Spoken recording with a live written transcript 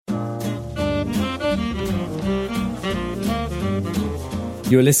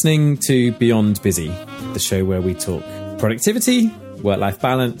You're listening to Beyond Busy, the show where we talk productivity, work-life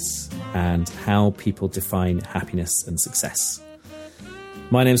balance, and how people define happiness and success.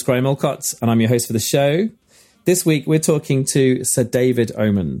 My name's Graham Olcott, and I'm your host for the show. This week, we're talking to Sir David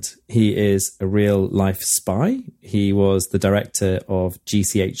Omand. He is a real-life spy. He was the director of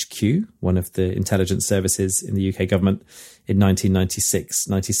GCHQ, one of the intelligence services in the UK government, in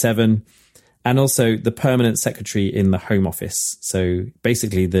 1996-97, and also the permanent secretary in the Home Office. So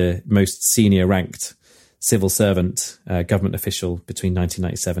basically the most senior ranked civil servant, government official between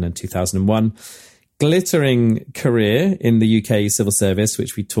 1997 and 2001. Glittering career in the UK civil service,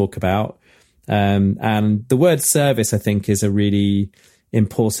 which we talk about. And the word service, I think, is a really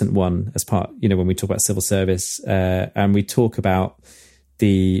important one as part, when we talk about civil service, and we talk about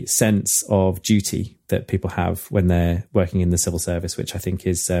the sense of duty that people have when they're working in the civil service, which I think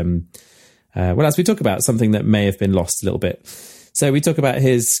is, as we talk about, something that may have been lost a little bit. So we talk about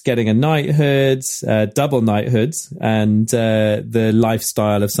his getting a knighthood, double knighthood, and the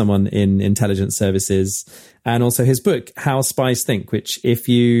lifestyle of someone in intelligence services, and also his book, How Spies Think, which if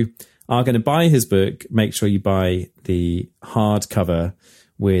you are going to buy his book, make sure you buy the hardcover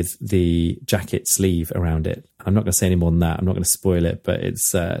with the jacket sleeve around it. I'm not going to say any more than that. I'm not going to spoil it, but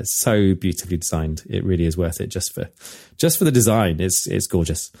it's so beautifully designed. It really is worth it just for the design. It's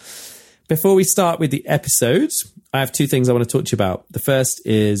gorgeous. Before we start with the episode, I have two things I want to talk to you about. The first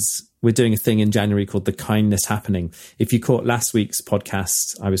is we're doing a thing in January called The Kindness Happening. If you caught last week's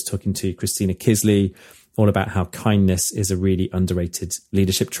podcast, I was talking to Christina Kisley all about how kindness is a really underrated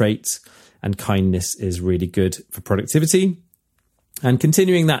leadership trait, and kindness is really good for productivity. And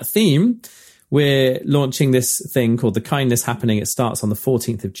continuing that theme, we're launching this thing called The Kindness Happening. It starts on the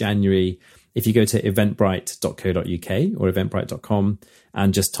 14th of January. If you go to eventbrite.co.uk or eventbrite.com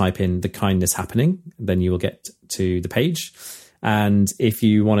and just type in The Kindness Happening, then you will get to the page. And if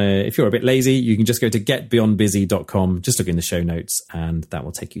you're a bit lazy, you can just go to getbeyondbusy.com, just look in the show notes, and that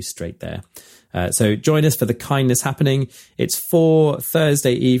will take you straight there. So join us for The Kindness Happening. It's 4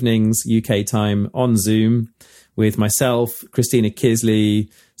 Thursday evenings, UK time, on Zoom, with myself, Christina Kisley,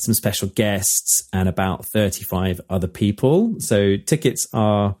 some special guests, and about 35 other people. So tickets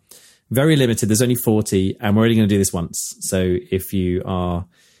are very limited. There's only 40, and we're only going to do this once. So if you are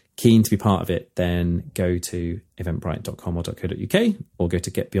keen to be part of it, then go to eventbrite.com or .co.uk, or go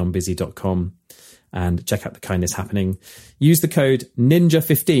to getbeyondbusy.com and check out The Kindness Happening. Use the code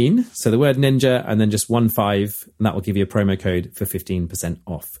NINJA15, so the word ninja and then just 15, and that will give you a promo code for 15%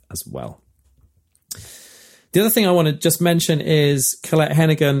 off as well. The other thing I want to just mention is Colette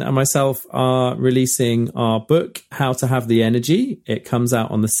Hennigan and myself are releasing our book, How to Have the Energy. It comes out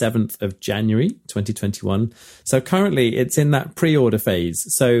on the 7th of January, 2021. So currently it's in that pre-order phase.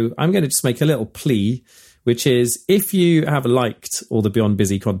 So I'm going to just make a little plea, which is if you have liked all the Beyond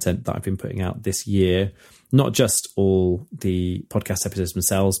Busy content that I've been putting out this year, not just all the podcast episodes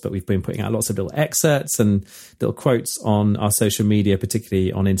themselves, but we've been putting out lots of little excerpts and little quotes on our social media,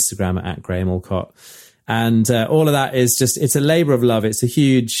 particularly on Instagram at Graham Olcott. And all of that is just, it's a labor of love. It's a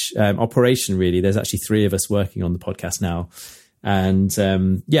huge operation, really. There's actually 3 of us working on the podcast now. And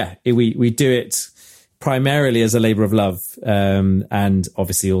we do it primarily as a labor of love, and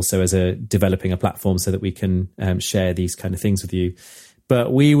obviously also as developing a platform so that we can share these kind of things with you.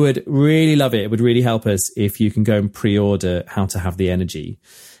 But we would really love it. It would really help us if you can go and pre-order How to Have the Energy.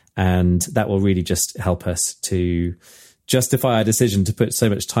 And that will really just help us to justify our decision to put so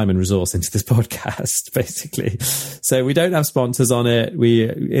much time and resource into this podcast, basically. So we don't have sponsors on it.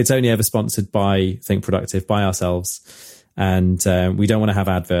 It's only ever sponsored by Think Productive, by ourselves. And we don't want to have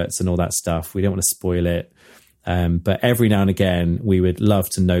adverts and all that stuff. We don't want to spoil it. But every now and again, we would love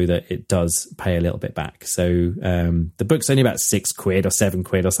to know that it does pay a little bit back. So the book's only about £6 or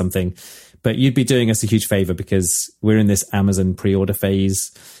 £7 or something. But you'd be doing us a huge favor because we're in this Amazon pre-order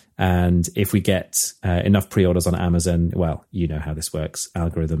phase. And if we get enough pre-orders on Amazon, well, you know how this works,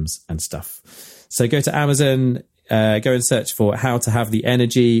 algorithms and stuff. So go to Amazon, go and search for How to Have the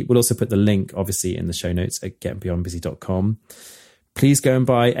Energy. We'll also put the link, obviously, in the show notes at getbeyondbusy.com. Please go and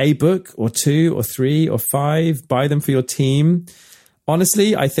buy a book or 2 or 3 or 5. Buy them for your team.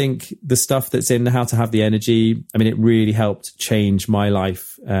 Honestly, I think the stuff that's in How to Have the Energy, it really helped change my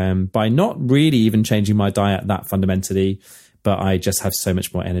life by not really even changing my diet that fundamentally, but I just have so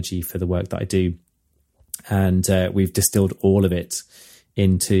much more energy for the work that I do. And we've distilled all of it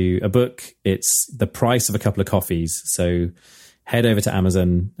into a book. It's the price of a couple of coffees. So head over to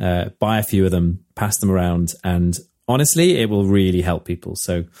Amazon, buy a few of them, pass them around, and honestly, it will really help people.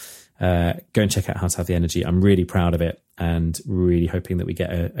 So go and check out How to Have the Energy. I'm really proud of it and really hoping that we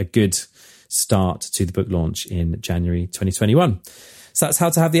get a good start to the book launch in January 2021. So that's how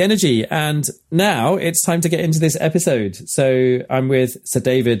to have the energy. And now it's time to get into this episode. So I'm with Sir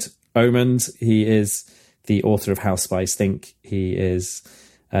David Omand. He is the author of How Spies Think. He is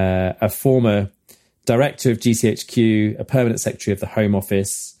a former director of GCHQ, a permanent secretary of the Home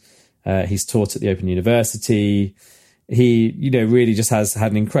Office. He's taught at the Open University. He, really just has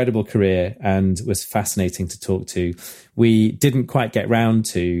had an incredible career and was fascinating to talk to. We didn't quite get round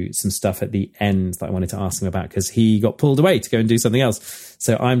to some stuff at the end that I wanted to ask him about because he got pulled away to go and do something else.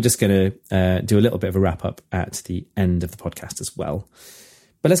 So I'm just going to do a little bit of a wrap up at the end of the podcast as well.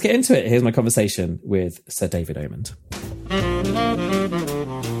 But let's get into it. Here's my conversation with Sir David Omand.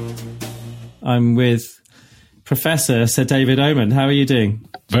 I'm with Professor Sir David Omand. How are you doing?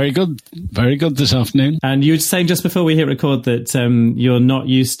 Very good this afternoon. And you were saying just before we hit record that you're not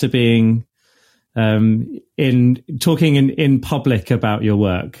used to being talking in public about your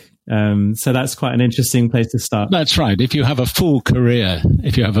work. So that's quite an interesting place to start. That's right. If you have a full career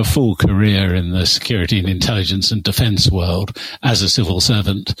in the security and intelligence and defence world as a civil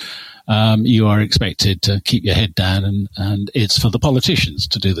servant, you are expected to keep your head down, and it's for the politicians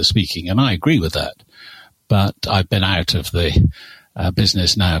to do the speaking. And I agree with that. But I've been out of the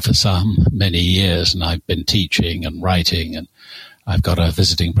business now for many years, and I've been teaching and writing, and I've got a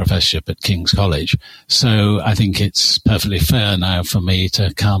visiting professorship at King's College. So I think it's perfectly fair now for me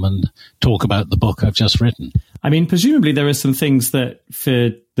to come and talk about the book I've just written. I mean, presumably there are some things that for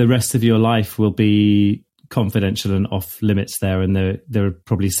the rest of your life will be confidential and off limits there, and there are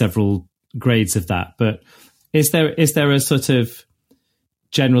probably several grades of that. But is there a sort of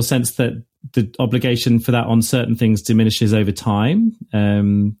general sense that the obligation for that on certain things diminishes over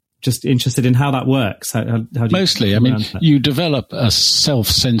time? Just interested in how that works. How do you Mostly, I mean, you develop a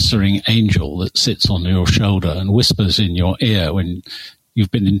self-censoring angel that sits on your shoulder and whispers in your ear when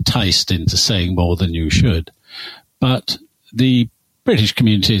you've been enticed into saying more than you should. But the British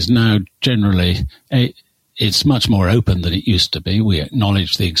community is now generally it's much more open than it used to be. We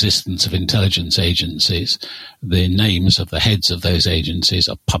acknowledge the existence of intelligence agencies. The names of the heads of those agencies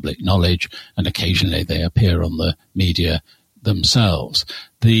are public knowledge, and occasionally they appear on the media themselves.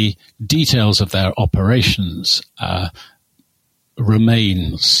 The details of their operations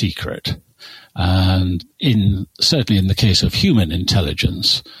remain secret. And certainly in the case of human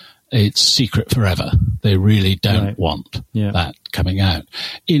intelligence, it's secret forever. They really don't want that coming out.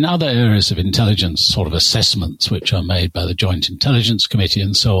 In other areas of intelligence, sort of assessments which are made by the Joint Intelligence Committee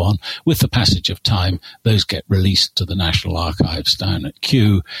and so on, with the passage of time, those get released to the National Archives down at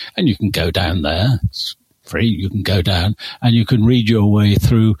Kew, and you can go down there. It's free. You can go down and you can read your way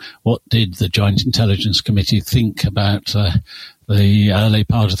through what did the Joint Intelligence Committee think about the early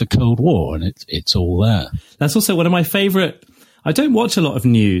part of the Cold War, and it's all there. That's also one of my favourite. I don't watch a lot of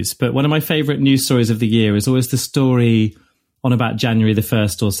news, but one of my favourite news stories of the year is always the story on about January the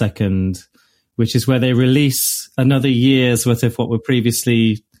 1st or 2nd, which is where they release another year's worth of what were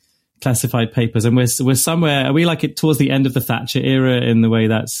previously classified papers. And we're somewhere, are we like it towards the end of the Thatcher era in the way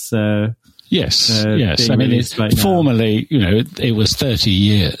that's... Yes. I mean, formally, it was 30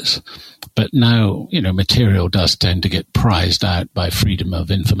 years. But now, material does tend to get prized out by freedom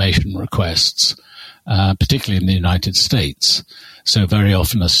of information requests, particularly in the United States. So very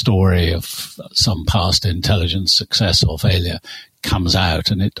often a story of some past intelligence success or failure comes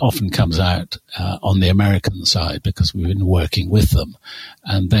out, and it often comes out on the American side because we've been working with them,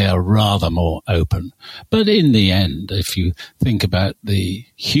 and they are rather more open. But in the end, if you think about the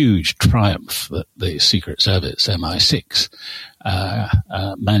huge triumph that the Secret Service, MI6,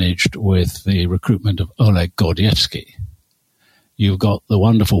 managed with the recruitment of Oleg Gordievsky, you've got the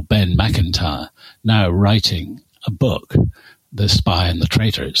wonderful Ben McIntyre now writing a book, The Spy and the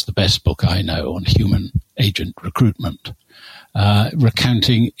Traitor. It's the best book I know on human agent recruitment,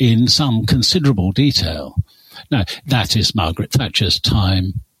 recounting in some considerable detail. Now, that is Margaret Thatcher's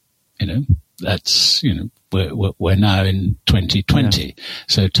time. That's, we're now in 2020. Yeah.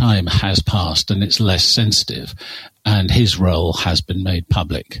 So time has passed and it's less sensitive, and his role has been made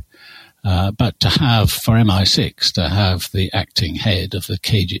public. But to have, for MI6, to have the acting head of the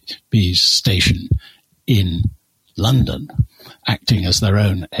KGB's station in London, acting as their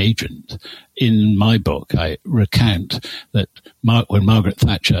own agent. In my book, I recount that when Margaret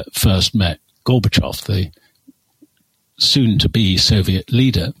Thatcher first met Gorbachev, the soon-to-be Soviet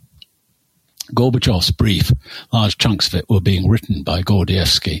leader, Gorbachev's brief, large chunks of it were being written by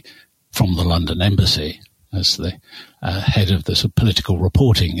Gordievsky from the London embassy as the head of the sort of political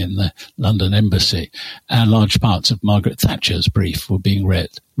reporting in the London embassy. And large parts of Margaret Thatcher's brief were being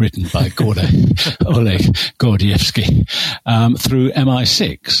written by Oleg Gordievsky through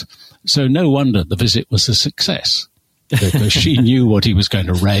MI6. So no wonder the visit was a success. because she knew what he was going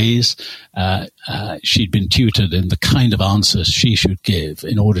to raise. She'd been tutored in the kind of answers she should give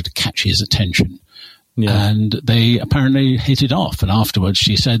in order to catch his attention. Yeah. And they apparently hit it off. And afterwards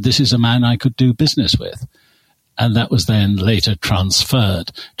she said, "This is a man I could do business with." And that was then later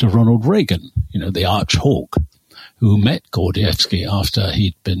transferred to Ronald Reagan, the arch hawk, who met Gordievsky after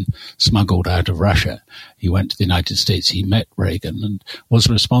he'd been smuggled out of Russia. He went to the United States, he met Reagan, and was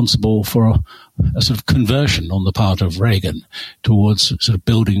responsible for a sort of conversion on the part of Reagan towards sort of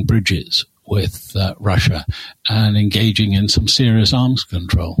building bridges with Russia and engaging in some serious arms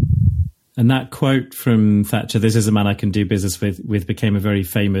control. And that quote from Thatcher, "This is a man I can do business with," became a very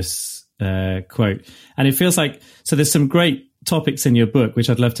famous quote. And it feels like, so there's some great topics in your book, which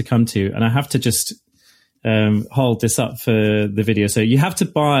I'd love to come to. And I have to just hold this up for the video. So you have to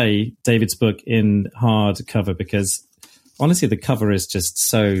buy David's book in hardcover because honestly, the cover is just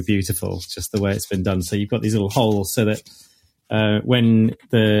so beautiful, just the way it's been done. So you've got these little holes so that when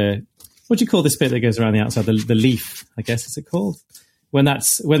what do you call this bit that goes around the outside? The leaf, I guess, is it called? When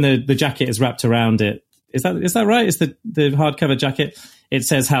the jacket is wrapped around it. Is that right? It's the hardcover jacket. It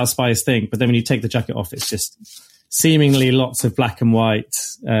says "How Spies Think," but then when you take the jacket off, it's just seemingly lots of black and white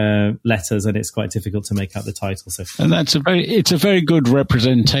letters, and it's quite difficult to make out the title. So, and it's a very good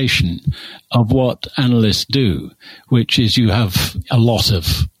representation of what analysts do, which is you have a lot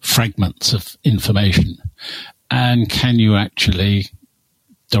of fragments of information, and can you actually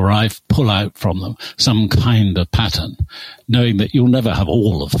pull out from them some kind of pattern, knowing that you'll never have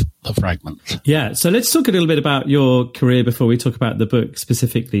all of the fragments. Yeah. So let's talk a little bit about your career before we talk about the book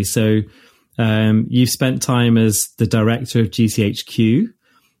specifically. So you've spent time as the director of GCHQ.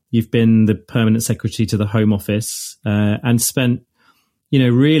 You've been the permanent secretary to the Home Office, and spent,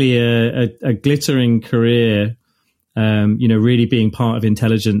 really a glittering career, really being part of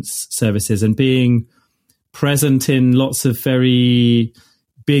intelligence services and being present in lots of very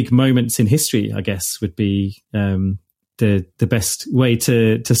big moments in history, I guess, would be the best way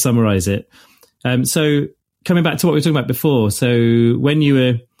to summarize it. So coming back to what we were talking about before, so when you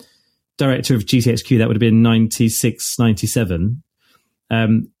were director of GCHQ, that would have been 96, 97.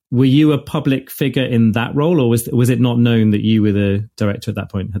 Were you a public figure in that role, or was it not known that you were the director at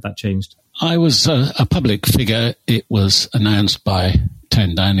that point? Had that changed? I was a public figure. It was announced by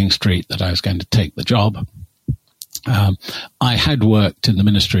 10 Downing Street that I was going to take the job. I had worked in the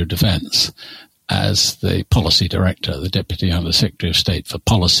Ministry of Defence as the policy director, the Deputy Under Secretary of State for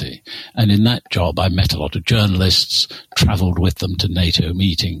Policy. And in that job, I met a lot of journalists, travelled with them to NATO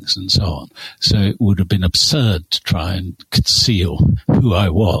meetings and so on. So it would have been absurd to try and conceal who I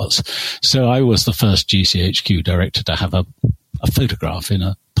was. So I was the first GCHQ director to have a photograph in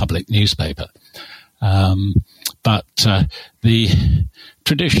a public newspaper. But the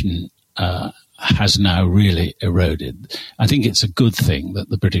tradition has now really eroded. I think it's a good thing that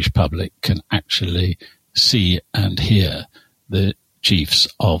the British public can actually see and hear the chiefs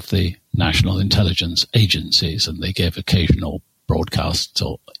of the national intelligence agencies, and they give occasional broadcasts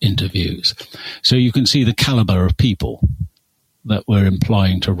or interviews. So you can see the caliber of people that we're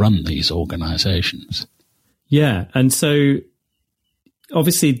employing to run these organizations. Yeah, and so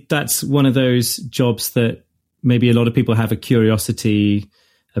obviously that's one of those jobs that maybe a lot of people have a curiosity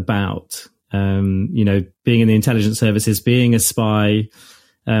about. Being in the intelligence services, being a spy,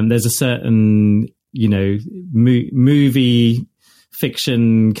 there's a certain, movie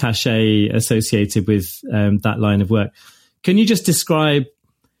fiction cachet associated with that line of work. Can you just describe,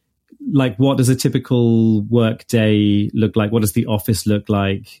 what does a typical work day look like? What does the office look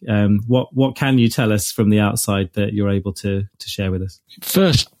like? What can you tell us from the outside that you're able to share with us?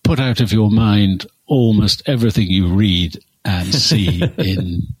 First, put out of your mind almost everything you read and see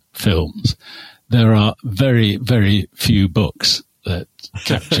in films. There are very, very few books that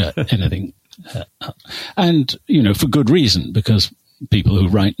capture anything. And, for good reason, because people who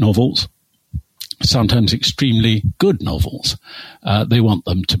write novels, sometimes extremely good novels, they want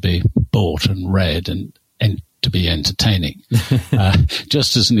them to be bought and read and to be entertaining.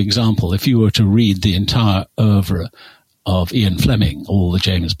 Just as an example, if you were to read the entire oeuvre of Ian Fleming, all the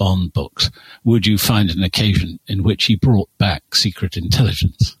James Bond books, would you find an occasion in which he brought back secret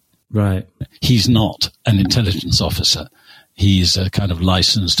intelligence? Right. He's not an intelligence officer. He's a kind of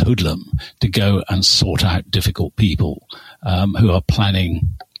licensed hoodlum to go and sort out difficult people who are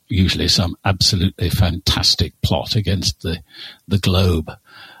planning usually some absolutely fantastic plot against the globe.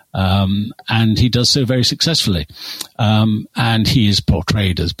 And he does so very successfully. And he is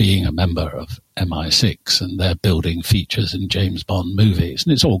portrayed as being a member of MI6, and they're building features in James Bond movies.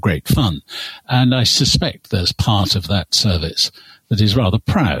 And it's all great fun. And I suspect there's part of that service that is rather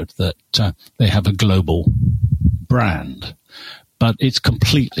proud that they have a global brand. But it's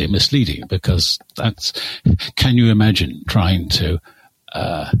completely misleading, because can you imagine trying to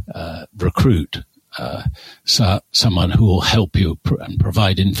recruit someone who will help you and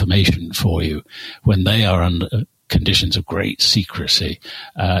provide information for you when they are under conditions of great secrecy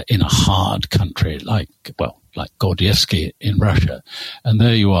in a hard country like Gordievsky in Russia, and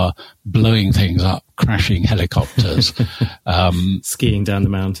there you are blowing things up, crashing helicopters, skiing down the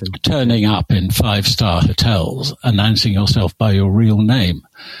mountain, turning up in 5-star hotels, announcing yourself by your real name.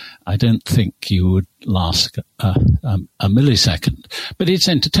 I don't think you would last a millisecond, but it's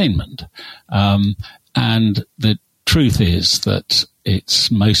entertainment. And the truth is that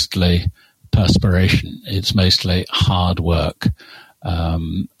it's mostly perspiration. It's mostly hard work.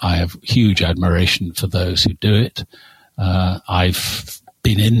 I have huge admiration for those who do it. I've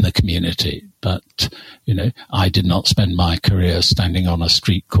been in the community, but, I did not spend my career standing on a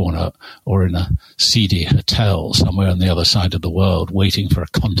street corner or in a seedy hotel somewhere on the other side of the world waiting for a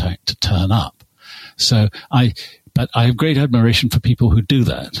contact to turn up. But I have great admiration for people who do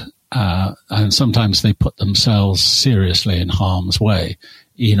that. And sometimes they put themselves seriously in harm's way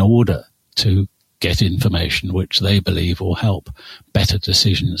in order to get information which they believe will help better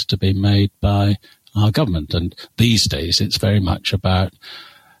decisions to be made by our government. And these days it's very much about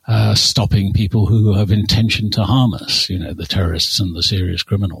stopping people who have intention to harm us, the terrorists and the serious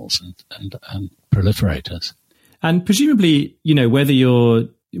criminals and proliferators. And presumably, whether you're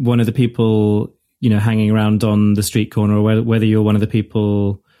one of the people, hanging around on the street corner, or whether you're one of the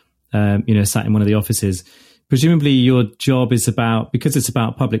people, sat in one of the offices, presumably your job is because it's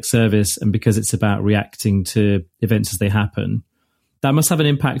about public service and because it's about reacting to events as they happen, that must have an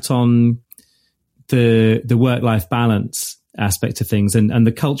impact on the work-life balance aspect of things. And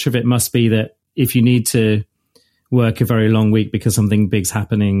the culture of it must be that if you need to work a very long week because something big's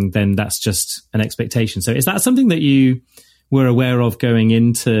happening, then that's just an expectation. So is that something that you were aware of going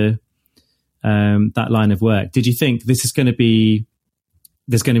into that line of work? Did you think there's going to be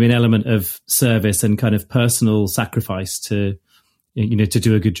an element of service and kind of personal sacrifice to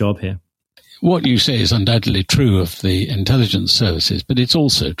do a good job here? What you say is undoubtedly true of the intelligence services, but it's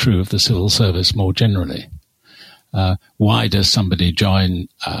also true of the civil service more generally. Why does somebody join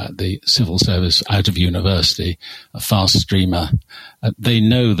the civil service out of university, a fast streamer? They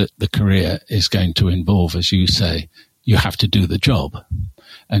know that the career is going to involve, as you say, you have to do the job.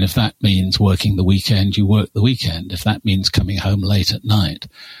 And if that means working the weekend, you work the weekend. If that means coming home late at night.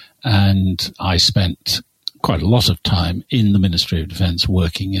 And I spent quite a lot of time in the Ministry of Defence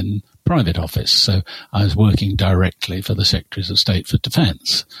working in private office. So I was working directly for the Secretaries of State for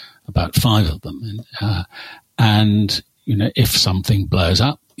Defence, about 5 of them. And, if something blows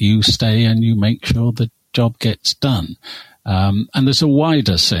up, you stay and you make sure the job gets done. And there's a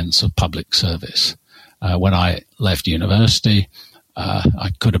wider sense of public service. When I left university,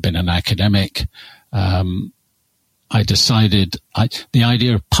 I could have been an academic. I decided the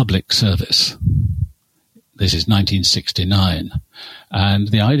idea of public service, this is 1969, and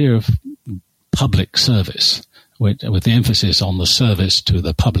the idea of public service, with the emphasis on the service to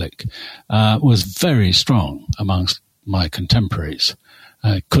the public, was very strong amongst my contemporaries.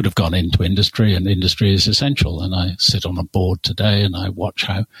 I could have gone into industry, and industry is essential. And I sit on a board today and I watch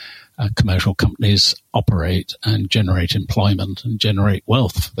how commercial companies operate and generate employment and generate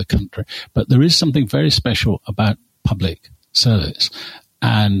wealth for the country. But there is something very special about public service.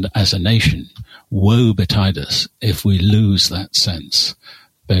 And as a nation, woe betide us if we lose that sense,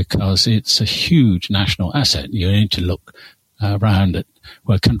 because it's a huge national asset. You need to look around at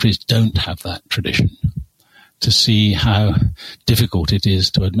where countries don't have that tradition to see how difficult it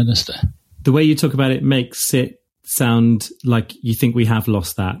is to administer. The way you talk about it makes it sound like you think we have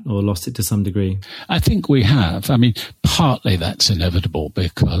lost that, or lost it to some degree. I think we have. I mean, partly that's inevitable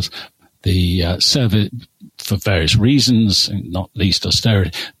because the service, for various reasons, not least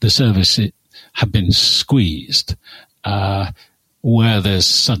austerity, the service have been squeezed. Where there's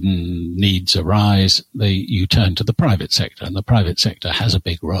sudden needs arise, you turn to the private sector, and the private sector has a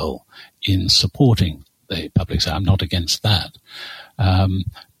big role in supporting the public sector. I'm not against that.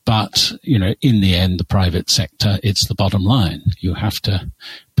 But, in the end, the private sector, it's the bottom line. You have to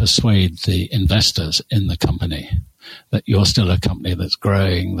persuade the investors in the company that you're still a company that's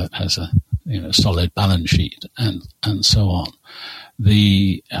growing, that has a solid balance sheet, and so on.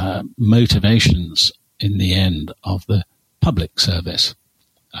 The motivations in the end of the public service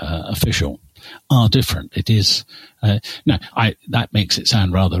official are different. It is that makes it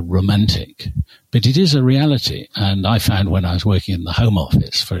sound rather romantic, but it is a reality. And I found when I was working in the Home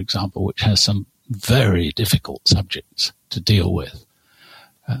Office, for example, which has some very difficult subjects to deal with,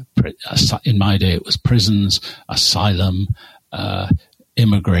 In my day, it was prisons, asylum,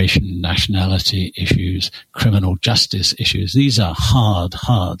 immigration, nationality issues, criminal justice issues. These are hard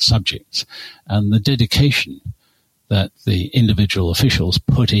subjects. And the dedication that the individual officials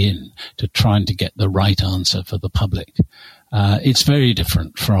put in to trying to get the right answer for the public, it's very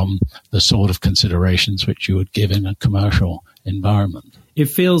different from the sort of considerations which you would give in a commercial environment. It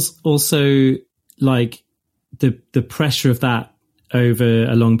feels also like the pressure of that over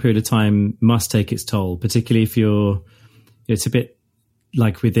a long period of time must take its toll, particularly if it's a bit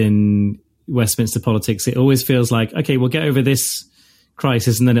like within Westminster politics. It always feels like, okay, we'll get over this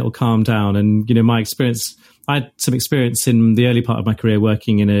crisis and then it will calm down. And, my experience, I had some experience in the early part of my career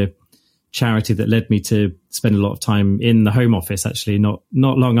working in a charity that led me to spend a lot of time in the Home Office, actually, not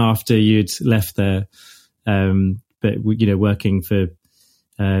long after you'd left there. But, working for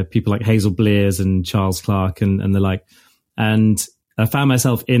people like Hazel Blears and Charles Clarke and the like. And I found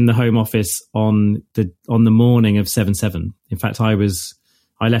myself in the Home Office on the morning of 7/7. In fact,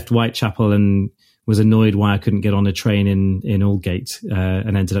 I left Whitechapel and was annoyed why I couldn't get on a train in Aldgate,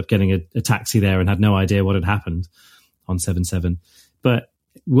 and ended up getting a taxi there and had no idea what had happened on 7/7. But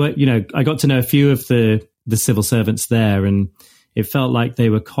I got to know a few of the civil servants there, and it felt like they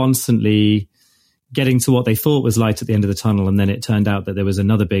were constantly getting to what they thought was light at the end of the tunnel, and then it turned out that there was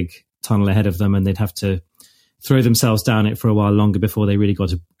another big tunnel ahead of them, and they'd have to throw themselves down it for a while longer before they really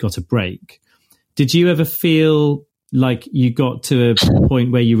got a break. Did you ever feel like you got to a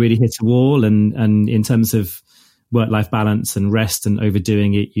point where you really hit a wall, and in terms of work-life balance and rest and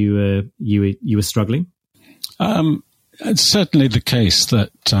overdoing it, you were struggling? It's certainly the case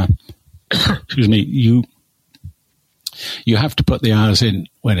that excuse me, you have to put the hours in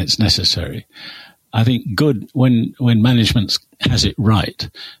when it's necessary. I think good when management has it right,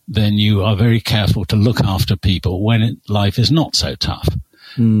 then you are very careful to look after people when life is not so tough.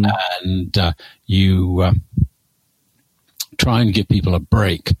 And you try and give people a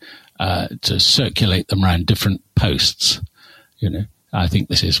break to circulate them around different posts. I think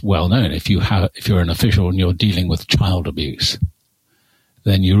this is well known. If you're an official and you're dealing with child abuse,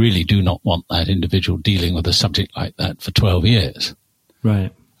 then you really do not want that individual dealing with a subject like that for 12 years.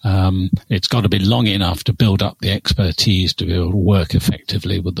 Right. It's got to be long enough to build up the expertise to be able to work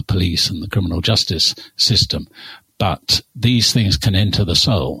effectively with the police and the criminal justice system. But these things can enter the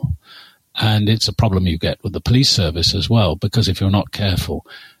soul. And it's a problem you get with the police service as well, because if you're not careful,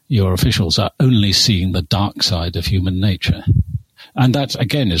 your officials are only seeing the dark side of human nature. And that,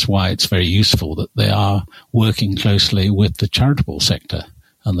 again, is why it's very useful that they are working closely with the charitable sector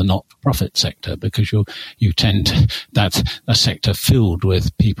and the not-for-profit sector, because you tend that's a sector filled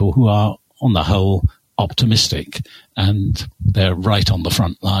with people who are, on the whole, optimistic, and they're right on the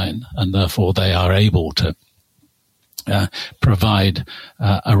front line, and therefore they are able to provide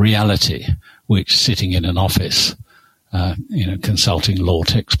a reality which, sitting in an office, consulting law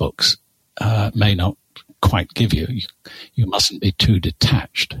textbooks, may not quite give you. You mustn't be too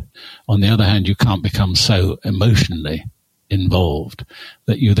detached. On the other hand, you can't become so emotionally involved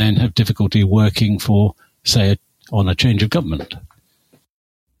that you then have difficulty working for, say, on a change of government.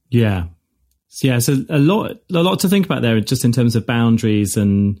 Yeah. So a lot to think about there, just in terms of boundaries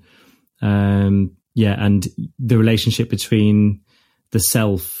and and the relationship between the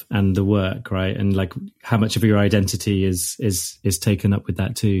self and the work, right? And like how much of your identity is taken up with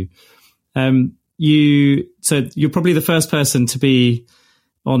that too. You're probably the first person to be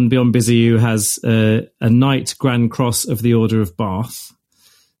on Beyond Busy who has a Knight Grand Cross of the Order of Bath,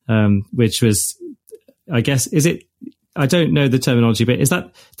 which was, I guess, I don't know the terminology, but is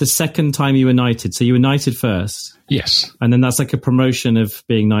that the second time you were knighted? So you were knighted first? Yes. And then that's like a promotion of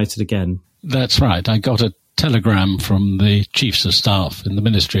being knighted again? That's right. I got a telegram from the Chiefs of Staff in the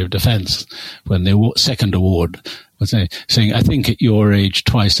Ministry of Defence when the second award was saying, I think at your age,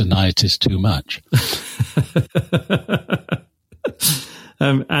 twice a knight is too much.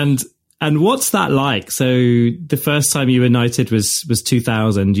 And what's that like? So the first time you were knighted was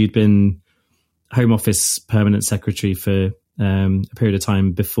 2000. You'd been Home Office Permanent Secretary for a period of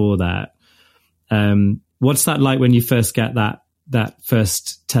time before that. What's that like when you first get that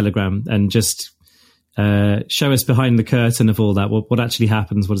first telegram, and just show us behind the curtain of all that? What actually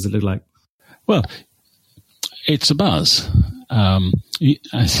happens? What does it look like? Well, it's a buzz.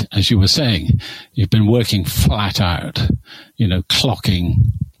 As you were saying, you've been working flat out, clocking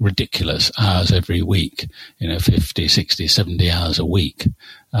ridiculous hours every week, 50, 60, 70 hours a week,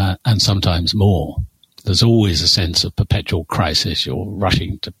 and sometimes more. There's always a sense of perpetual crisis. You're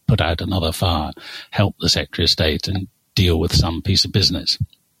rushing to put out another fire, help the Secretary of State, and deal with some piece of business.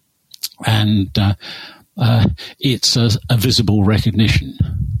 And it's a visible recognition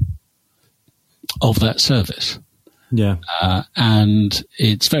of that service. Yeah. And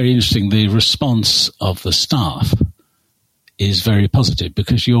it's very interesting. The response of the staff is very positive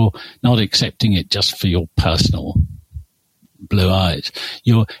because you're not accepting it just for your personal blue eyes.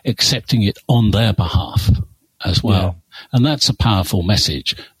 You're accepting it on their behalf as well. Yeah. And that's a powerful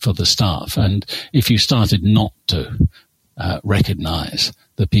message for the staff. And if you started not to recognize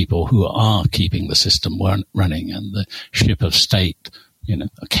the people who are keeping the system running and the ship of state,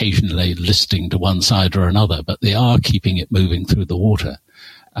 occasionally listing to one side or another, but they are keeping it moving through the water.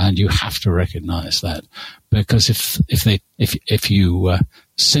 And you have to recognize that, because if you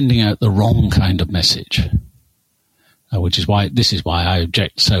sending out the wrong kind of message, which is why I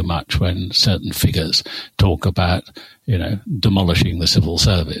object so much when certain figures talk about, demolishing the civil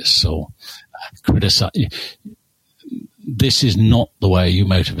service or criticize. This is not the way you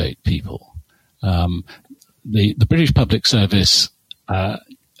motivate people. The British public service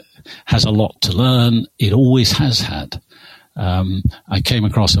has a lot to learn. It always has had. I came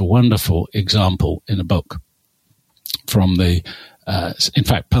across a wonderful example in a book from in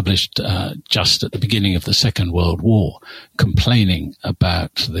fact, published just at the beginning of the Second World War, complaining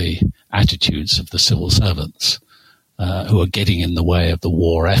about the attitudes of the civil servants who are getting in the way of the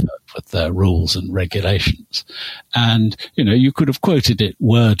war effort with their rules and regulations. And, you could have quoted it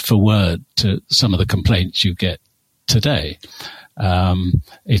word for word to some of the complaints you get today.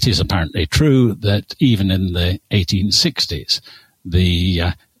 It is apparently true that even in the 1860s,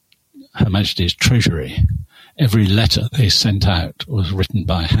 Her Majesty's Treasury, every letter they sent out was written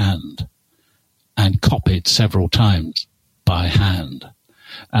by hand and copied several times by hand.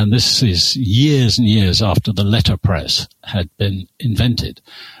 And this is years and years after the letterpress had been invented.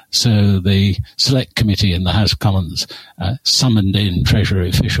 So the Select Committee in the House of Commons summoned in Treasury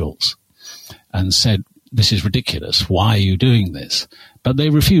officials and said, "This is ridiculous. Why are you doing this?" But they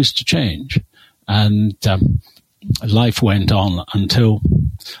refused to change. And life went on until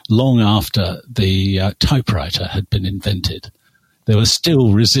long after the typewriter had been invented. They were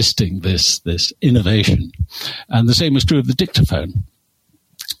still resisting this innovation. And the same was true of the dictaphone.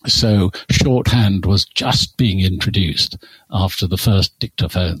 So shorthand was just being introduced after the first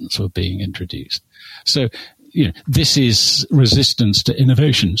dictaphones were being introduced. So, this is resistance to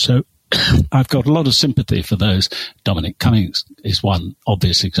innovation. So I've got a lot of sympathy for those. Dominic Cummings is one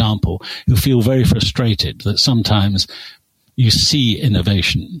obvious example, who feel very frustrated that sometimes you see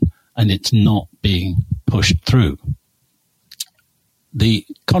innovation and it's not being pushed through. The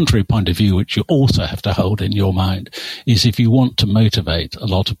contrary point of view, which you also have to hold in your mind, is if you want to motivate a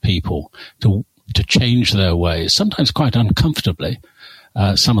lot of people to change their ways, sometimes quite uncomfortably,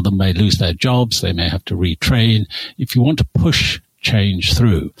 some of them may lose their jobs, they may have to retrain. If you want to push change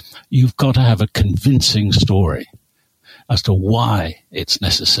through, you've got to have a convincing story as to why it's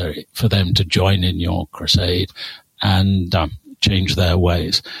necessary for them to join in your crusade and change their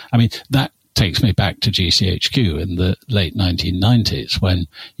ways. I mean, that takes me back to GCHQ in the late 1990s, when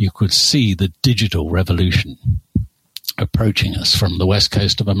you could see the digital revolution approaching us from the west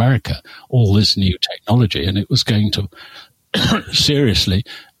coast of America, all this new technology, and it was going to seriously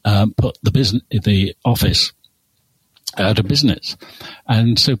put the office out of business.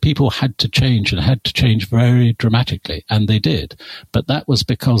 And so people had to change, and had to change very dramatically, and they did. But that was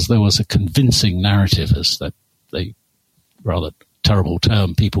because there was a convincing narrative, as the rather terrible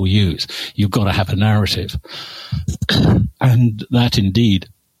term people use. You've got to have a narrative. And that indeed,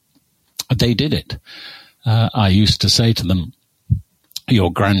 they did it. I used to say to them,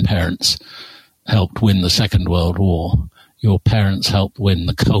 your grandparents helped win the Second World War. Your parents helped win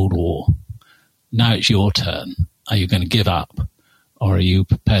the Cold War. Now it's your turn. Are you going to give up? Or are you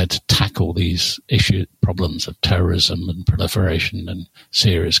prepared to tackle these problems of terrorism and proliferation and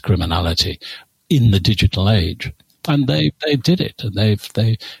serious criminality in the digital age? And they did it. And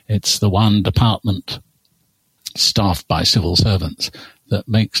it's the one department staffed by civil servants that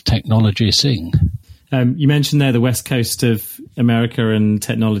makes technology sing. You mentioned there the west coast of America and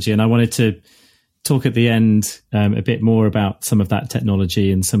technology, and I wanted to talk at the end a bit more about some of that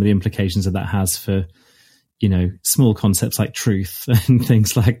technology and some of the implications that has for, small concepts like truth and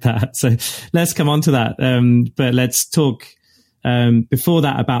things like that. So let's come on to that. But let's talk before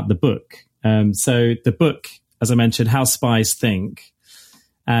that about the book. So the book, as I mentioned, How Spies Think.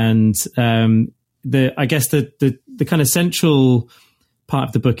 And I guess the kind of central part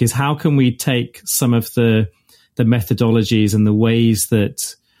of the book is how can we take some of the methodologies and the ways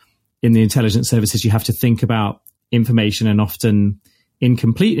that in the intelligence services you have to think about information, and often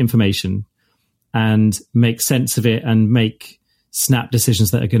incomplete information, and make sense of it and make snap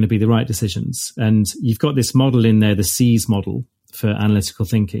decisions that are going to be the right decisions. And you've got this model in there, the Spies model for analytical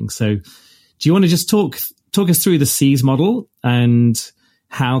thinking. So do you want to just talk us through the Spies model and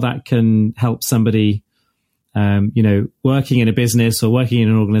how that can help somebody, working in a business or working in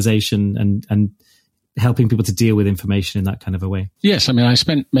an organization and helping people to deal with information in that kind of a way? Yes, I mean, I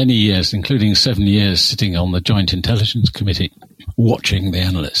spent many years, including 7 years, sitting on the Joint Intelligence Committee, watching the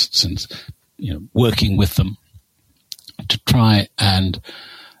analysts and working with them to try and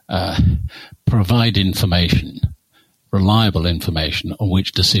provide information, reliable information on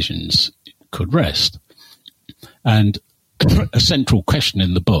which decisions could rest. And a central question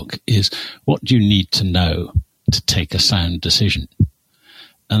in the book is, what do you need to know to take a sound decision?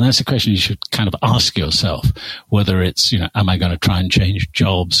 And that's a question you should kind of ask yourself, whether it's, am I going to try and change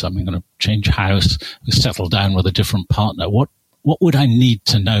jobs? Am I going to change house, settle down with a different partner? What would I need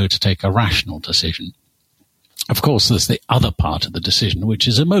to know to take a rational decision? Of course, there's the other part of the decision, which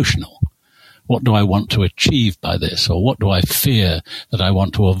is emotional. What do I want to achieve by this? Or what do I fear that I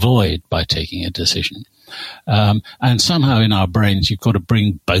want to avoid by taking a decision? And somehow in our brains, you've got to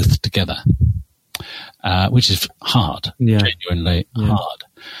bring both together, which is hard, genuinely hard.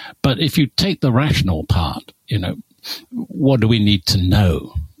 But if you take the rational part, what do we need to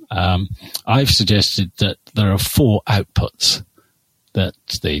know? I've suggested that there are 4 outputs that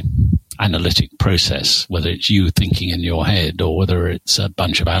the analytic process, whether it's you thinking in your head or whether it's a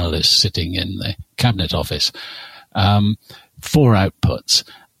bunch of analysts sitting in the cabinet office, 4 outputs,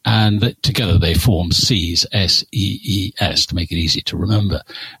 and that together they form Spies, S-E-E-S, to make it easy to remember.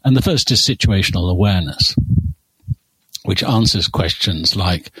 And the first is situational awareness, which answers questions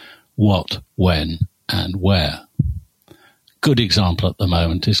like what, when, and where. Good example at the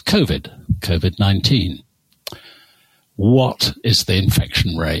moment is COVID-19. What is the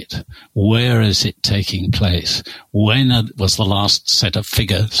infection rate? Where is it taking place? When was the last set of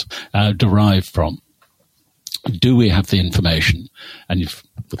figures derived from? Do we have the information? And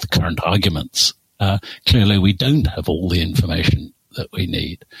with the current arguments, clearly we don't have all the information that we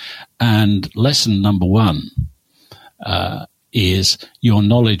need. And lesson number 1 is your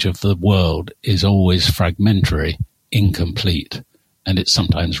knowledge of the world is always fragmentary, incomplete, and it's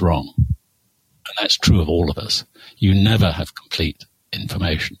sometimes wrong. And that's true of all of us. You never have complete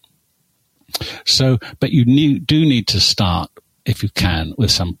information. So, but you do need to start, if you can, with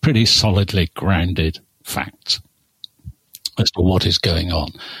some pretty solidly grounded facts as to what is going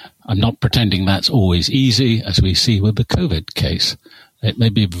on. I'm not pretending that's always easy, as we see with the COVID case. It may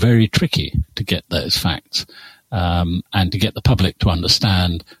be very tricky to get those facts and to get the public to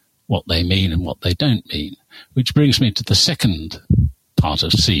understand what they mean and what they don't mean, which brings me to the second part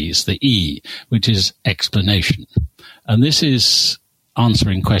of Spies, the E, which is explanation. And this is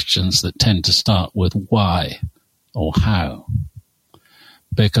answering questions that tend to start with why or how,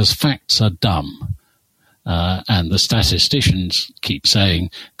 because facts are dumb. And the statisticians keep saying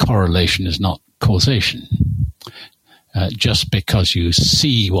correlation is not causation. Just because you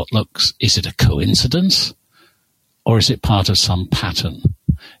see what looks, is it a coincidence or is it part of some pattern?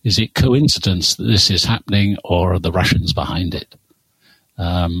 Is it coincidence that this is happening or are the Russians behind it?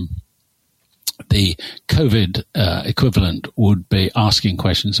 The COVID equivalent would be asking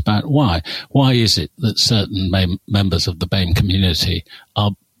questions about why. Why is it that certain members of the BAME community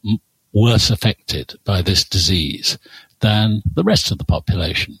are worse affected by this disease than the rest of the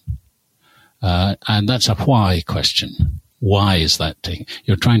population? And that's a why question. Why is that thing?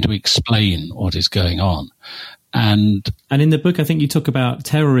 You're trying to explain what is going on. And in the book, I think you talk about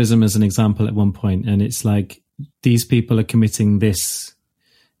terrorism as an example at one point, and it's like these people are committing this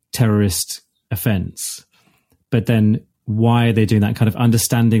terrorist offense, but then why are they doing that? Kind of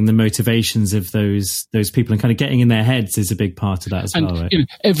understanding the motivations of those people and kind of getting in their heads is a big part of that as well, right?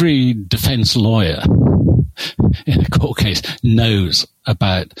 Every defense lawyer in a court case knows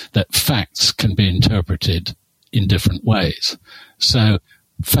about that facts can be interpreted in different ways. So,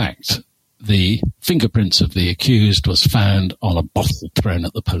 fact, the fingerprints of the accused was found on a bottle thrown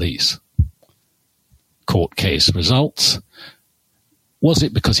at the police. Court case results. Was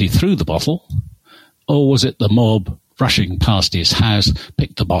it because he threw the bottle, or was it the mob rushing past his house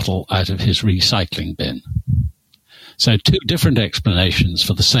picked the bottle out of his recycling bin? So 2 different explanations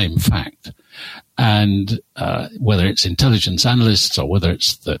for the same fact. And whether it's intelligence analysts or whether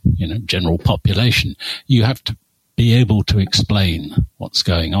it's the general population, you have to be able to explain what's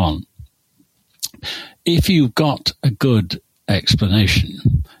going on. If you've got a good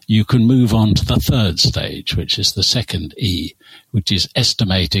explanation, you can move on to the third stage, which is the second E, which is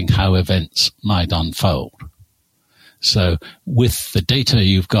estimating how events might unfold. So with the data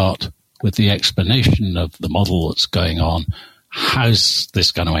you've got, with the explanation of the model that's going on, how's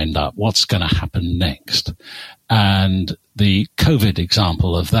this going to end up? What's going to happen next? And the COVID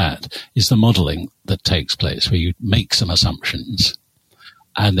example of that is the modeling that takes place, where you make some assumptions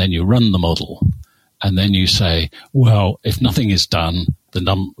and then you run the model, and then you say, well, if nothing is done,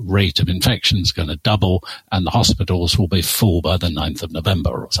 the rate of infection is going to double and the hospitals will be full by the 9th of November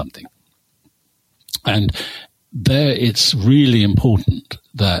or something. And there it's really important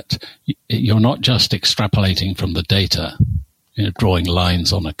that you're not just extrapolating from the data, drawing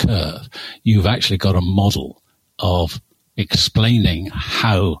lines on a curve. You've actually got a model of explaining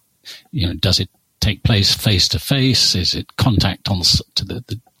how, does it take place face to face? Is it contact to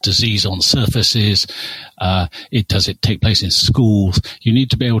the disease on surfaces? Does it take place in schools? You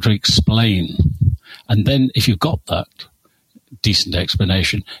need to be able to explain. And then if you've got that decent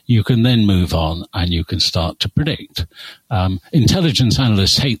explanation, you can then move on and you can start to predict. Intelligence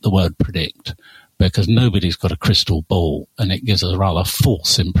analysts hate the word predict because nobody's got a crystal ball, and it gives a rather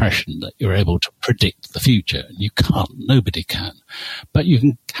false impression that you're able to predict the future. You can't. Nobody can. But you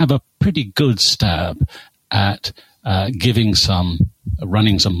can have a pretty good stab at running some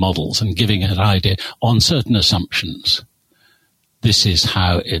models and giving an idea on certain assumptions. This is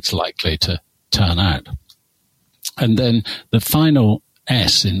how it's likely to turn out. And then the final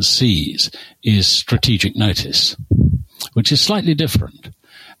S in Spies is strategic notice, which is slightly different.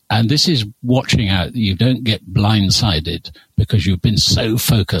 And this is watching out that you don't get blindsided because you've been so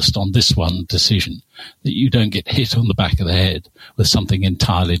focused on this one decision that you don't get hit on the back of the head with something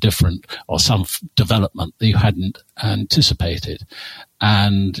entirely different or some development that you hadn't anticipated.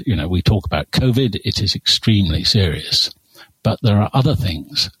 And, we talk about COVID. It is extremely serious. But there are other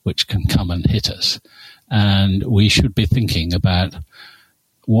things which can come and hit us. And we should be thinking about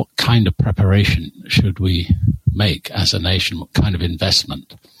what kind of preparation should we make as a nation, what kind of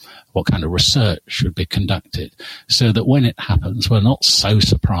investment, what kind of research should be conducted, so that when it happens, we're not so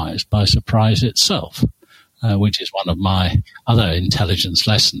surprised by surprise itself, which is one of my other intelligence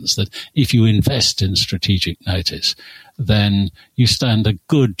lessons, that if you invest in strategic notice, then you stand a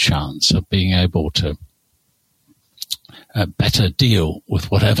good chance of being able to better deal with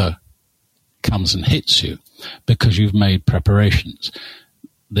whatever comes and hits you because you've made preparations.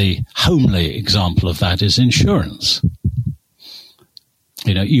 The homely example of that is insurance.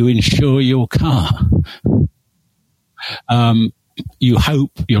 You insure your car. You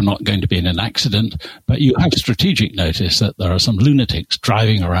hope you're not going to be in an accident, but you have strategic notice that there are some lunatics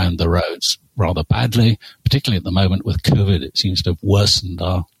driving around the roads rather badly, particularly at the moment with COVID. It seems to have worsened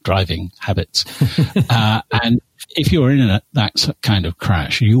our driving habits. And if you're in that kind of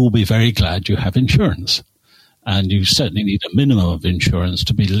crash, you will be very glad you have insurance. And you certainly need a minimum of insurance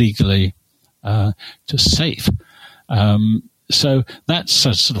to be legally safe. So that's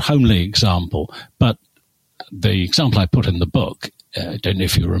a sort of homely example. But the example I put in the book, I don't know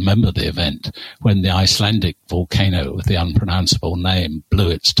if you remember the event when the Icelandic volcano with the unpronounceable name blew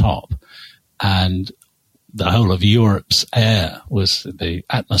its top, and the whole of Europe's the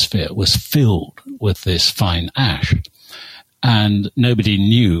atmosphere was filled with this fine ash. And nobody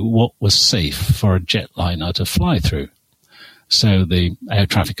knew what was safe for a jetliner to fly through. So the air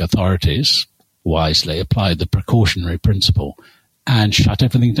traffic authorities wisely applied the precautionary principle and shut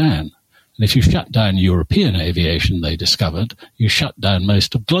everything down. And if you shut down European aviation, they discovered, you shut down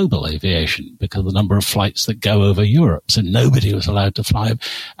most of global aviation because of the number of flights that go over Europe. So nobody was allowed to fly.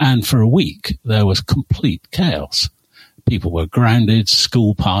 And for a week, there was complete chaos. People were grounded,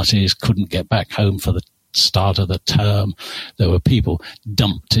 school parties couldn't get back home for the start of the term. There were people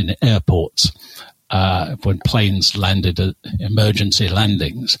dumped in airports when planes landed at emergency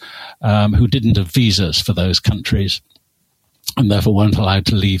landings who didn't have visas for those countries and therefore weren't allowed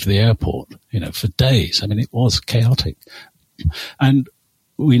to leave the airport, for days. I mean, it was chaotic. And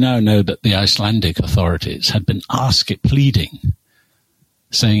we now know that the Icelandic authorities had been pleading,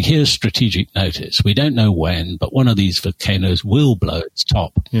 saying, here's strategic notice. We don't know when, but one of these volcanoes will blow its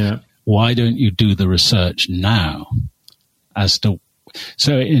top. Yeah. Why don't you do the research now as to...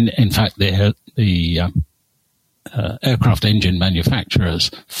 So, in fact, the aircraft engine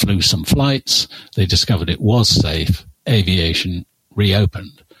manufacturers flew some flights. They discovered it was safe. Aviation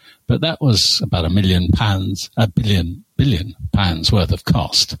reopened. But that was about £1 billion pounds worth of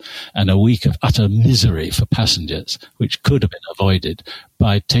cost and a week of utter misery for passengers, which could have been avoided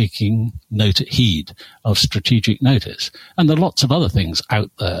by taking heed of strategic notice. And there are lots of other things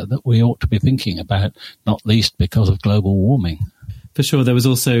out there that we ought to be thinking about, not least because of global warming. For sure. There was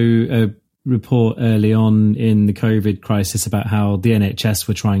also a report early on in the COVID crisis about how the NHS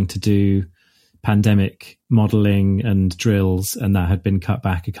were trying to do pandemic modelling and drills, and that had been cut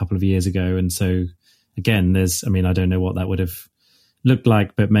back a couple of years ago. And so again, I don't know what that would have looked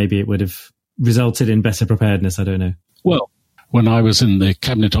like, but maybe it would have resulted in better preparedness. I don't know. Well, when I was in the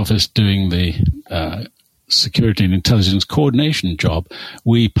Cabinet Office doing the security and intelligence coordination job,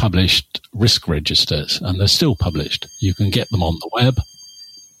 we published risk registers, and they're still published. You can get them on the web.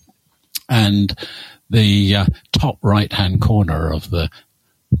 And the top right-hand corner of the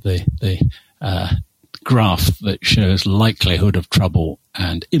graph that shows likelihood of trouble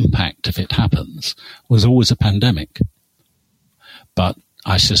and impact if it happens was always a pandemic. But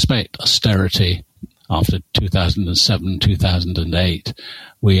I suspect austerity after 2007, 2008,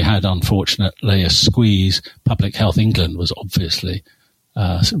 we had, unfortunately, a squeeze. Public Health England was obviously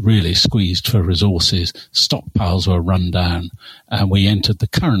really squeezed for resources. Stockpiles were run down, and we entered the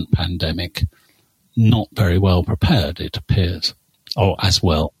current pandemic not very well prepared, it appears. Or as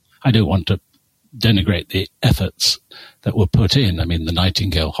well. I don't want to denigrate the efforts that were put in. I mean, the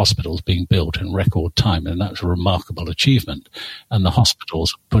Nightingale Hospital's being built in record time, and that's a remarkable achievement. And the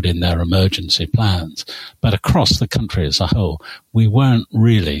hospitals put in their emergency plans. But across the country as a whole, we weren't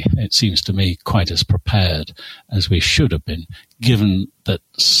really, it seems to me, quite as prepared as we should have been, given that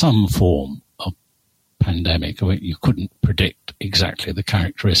some form of pandemic, you couldn't predict exactly the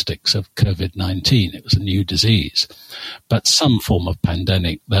characteristics of COVID-19. It was a new disease. But some form of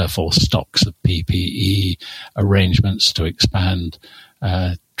pandemic, therefore stocks of PPE, arrangements to expand,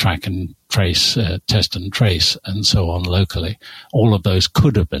 track and trace, test and trace, and so on locally. All of those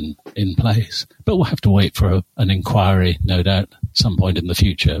could have been in place. But we'll have to wait for an inquiry, no doubt, some point in the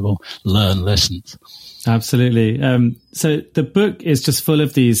future. We'll learn lessons. Absolutely. So the book is just full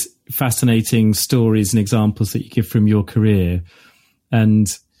of these fascinating stories and examples that you give from your career. And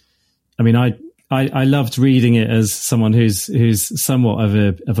I mean, I loved reading it as someone who's somewhat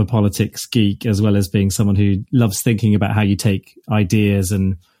of a politics geek, as well as being someone who loves thinking about how you take ideas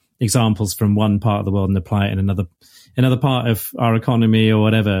and examples from one part of the world and apply it in another part of our economy or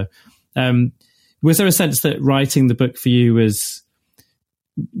whatever. Was there a sense that writing the book for you was,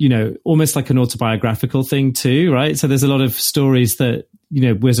 almost like an autobiographical thing too, right? So there's a lot of stories that,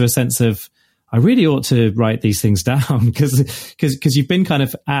 was there a sense of, I really ought to write these things down because you've been kind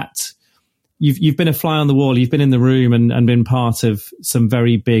of you've been a fly on the wall, you've been in the room and been part of some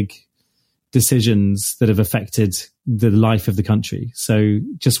very big decisions that have affected the life of the country. So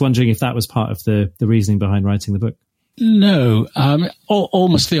just wondering if that was part of the reasoning behind writing the book. No,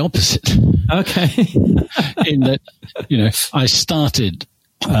 almost the opposite. Okay. In that, I started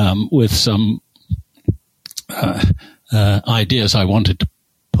with some ideas I wanted to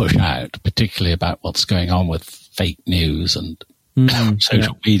push out, particularly about what's going on with fake news and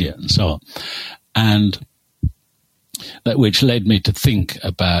social media and so on. And that which led me to think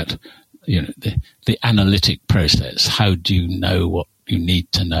about, the analytic process. How do you know what you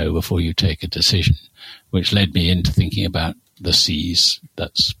need to know before you take a decision? Which led me into thinking about the Spies.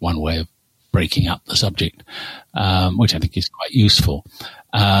 That's one way of breaking up the subject, which I think is quite useful.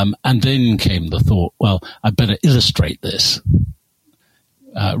 And then came the thought, well, I better illustrate this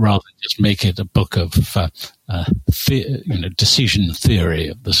rather than just make it a book of decision theory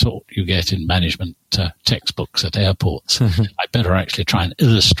of the sort you get in management textbooks at airports. I better actually try and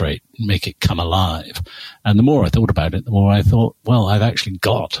illustrate and make it come alive. And the more I thought about it, the more I thought, well, I've actually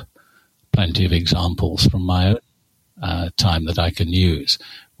got plenty of examples from my own time that I can use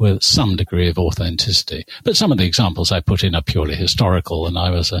with some degree of authenticity. But some of the examples I put in are purely historical, and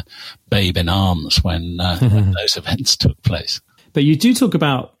I was a babe in arms when those events took place. But you do talk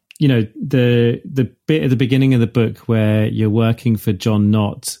about, the bit at the beginning of the book where you're working for John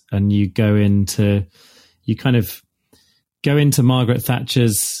Knott and you kind of go into Margaret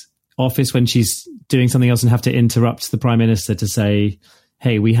Thatcher's office when she's doing something else and have to interrupt the Prime Minister to say,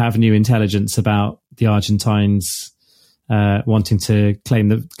 hey, we have new intelligence about the Argentines wanting to claim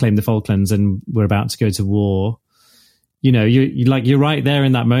the Falklands and we're about to go to war. You're right there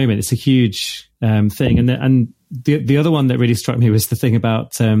in that moment. It's a huge thing. And the other one that really struck me was the thing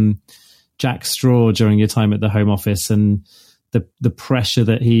about Jack Straw during your time at the Home Office and the pressure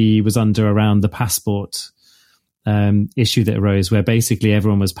that he was under around the passport issue that arose, where basically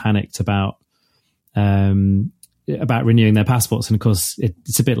everyone was panicked about renewing their passports. And of course,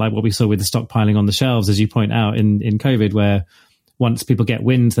 it's a bit like what we saw with the stockpiling on the shelves, as you point out in COVID, where once people get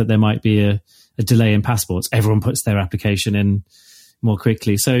wind that there might be a delay in passports, everyone puts their application in more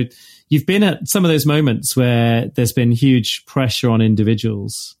quickly. So you've been at some of those moments where there's been huge pressure on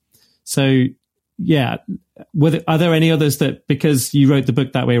individuals. So yeah, are there any others that, because you wrote the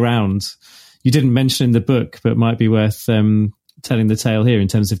book that way around, you didn't mention in the book, but might be worth telling the tale here in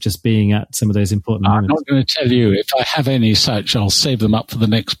terms of just being at some of those important moments? I'm not going to tell you. If I have any such, I'll save them up for the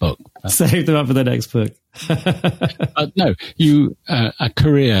next book. Save them up for the next book. No, a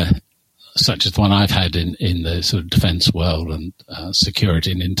career such as the one I've had in the sort of defense world and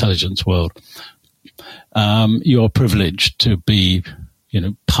security and intelligence world, you're privileged to be,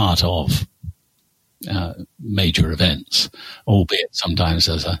 part of major events, albeit sometimes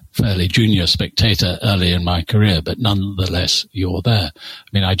as a fairly junior spectator early in my career, but nonetheless, you're there. I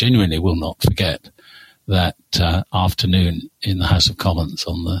mean, I genuinely will not forget that afternoon in the House of Commons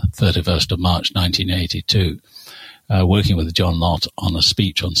on the 31st of March 1982, working with John Lott on a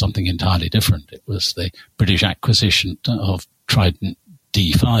speech on something entirely different. It was the British acquisition of Trident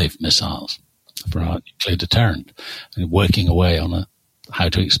D5 missiles for our nuclear deterrent, and working away on how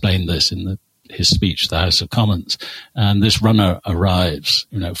to explain this in his speech to the House of Commons. And this runner arrives,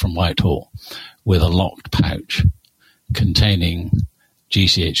 from Whitehall with a locked pouch containing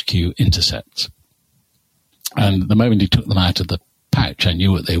GCHQ intercepts. And the moment he took them out of the pouch, I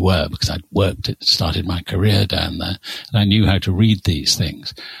knew what they were because I'd started my career down there, and I knew how to read these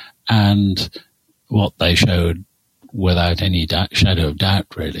things. And what they showed, without any shadow of doubt,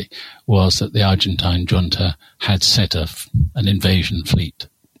 really, was that the Argentine junta had set an invasion fleet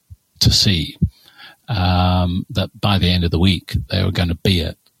to sea, that by the end of the week they were going to be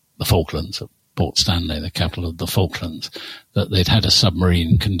at the Falklands, at Port Stanley, the capital of the Falklands, that they'd had a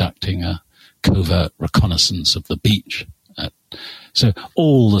submarine conducting a covert reconnaissance of the beach. So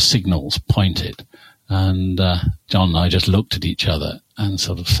all the signals pointed, and John and I just looked at each other and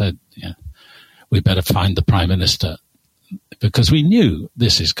sort of said, we better find the Prime Minister, because we knew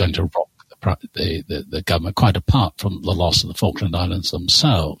this is going to rock the government, quite apart from the loss of the Falkland Islands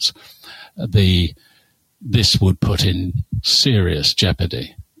themselves. This would put in serious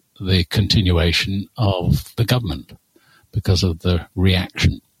jeopardy the continuation of the government because of the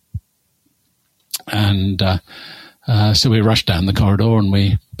reaction. And so we rushed down the corridor and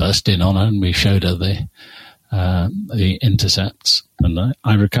we burst in on her and we showed her the intercepts. And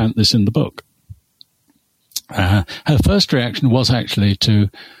I recount this in the book. Her first reaction was actually to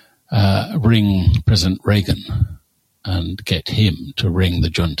ring President Reagan and get him to ring the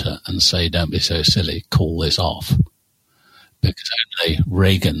junta and say, don't be so silly, call this off. Because only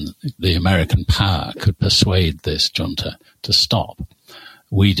Reagan, the American power, could persuade this junta to stop.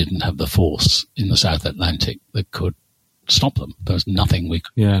 We didn't have the force in the South Atlantic that could stop them. There was nothing we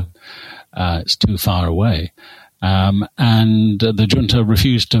could do. It's too far away. And the junta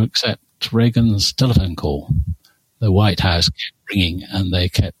refused to accept Reagan's telephone call. The White House kept ringing and they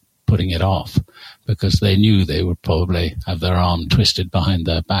kept putting it off because they knew they would probably have their arm twisted behind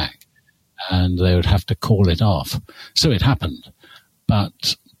their back and they would have to call it off. So it happened.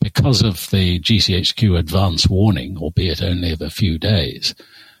 But because of the GCHQ advance warning, albeit only of a few days,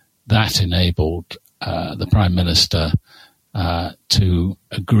 that enabled the Prime Minister to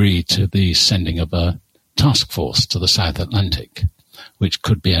agree to the sending of a task force to the South Atlantic, which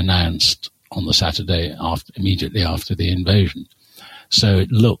could be announced on the Saturday immediately after the invasion. So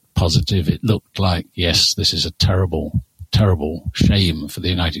it looked positive. It looked like, yes, this is a terrible, terrible shame for the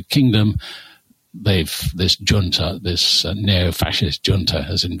United Kingdom. This junta, this neo-fascist junta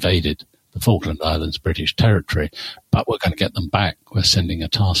has invaded the Falkland Islands, British territory, but we're going to get them back. We're sending a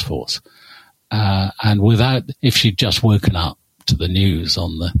task force. And if she'd just woken up to the news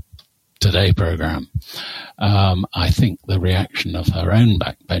on the Today programme, I think the reaction of her own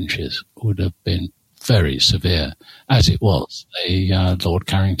backbenchers would have been very severe. As it was, Lord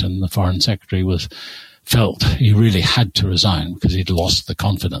Carrington, the Foreign Secretary, felt he really had to resign because he'd lost the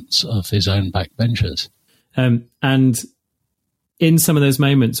confidence of his own backbenchers. And in some of those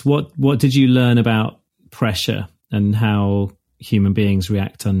moments, what did you learn about pressure and how human beings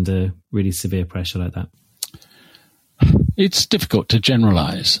react under really severe pressure like that? It's difficult to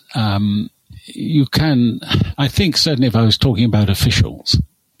generalize. You can, I think, certainly if I was talking about officials,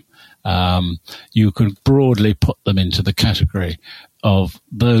 you could broadly put them into the category of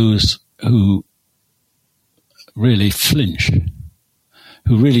those who really flinch,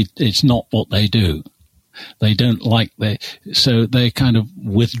 who really, it's not what they do. They don't like so they kind of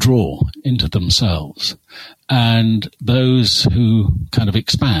withdraw into themselves. And those who kind of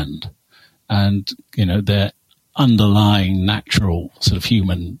expand and, their underlying natural sort of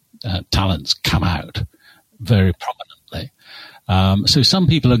human talents come out very prominently. So some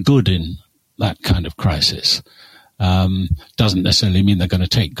people are good in that kind of crisis. Doesn't necessarily mean they're going to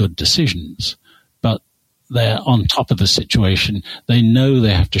take good decisions, but they're on top of the situation. They know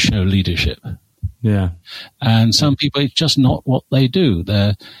they have to show leadership. Yeah. And some people, it's just not what they do.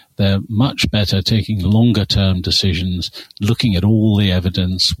 They're They're much better taking longer-term decisions, looking at all the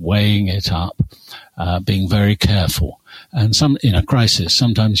evidence, weighing it up, being very careful. And in a crisis,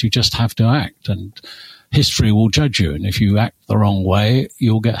 sometimes you just have to act, and history will judge you. And if you act the wrong way,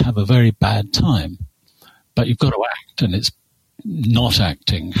 you'll have a very bad time. But you've got to act, and it's not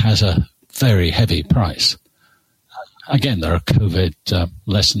acting has a very heavy price. Again, there are COVID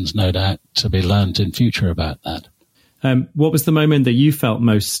lessons, no doubt, to be learned in future about that. What was the moment that you felt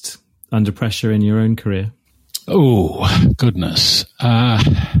most under pressure in your own career? Oh, goodness.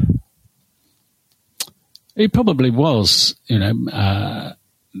 It probably was, the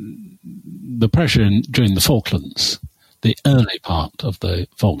pressure during the Falklands. The early part of the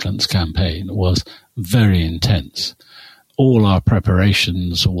Falklands campaign was very intense. All our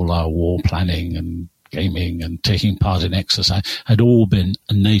preparations, all our war planning and gaming and taking part in exercise had all been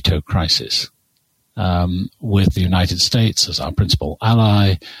a NATO crisis, with the United States as our principal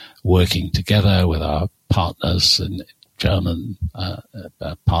ally, working together with our partners and German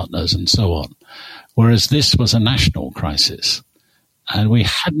partners and so on. Whereas this was a national crisis, and we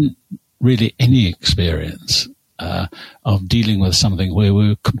hadn't really any experience of dealing with something where we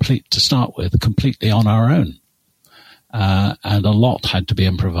were completely on our own. And a lot had to be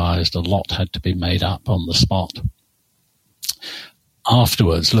improvised, a lot had to be made up on the spot.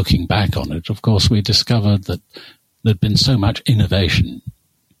 Afterwards, looking back on it, of course, we discovered that there'd been so much innovation.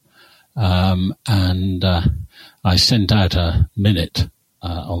 And I sent out a minute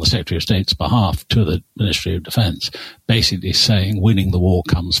on the Secretary of State's behalf to the Ministry of Defence, basically saying winning the war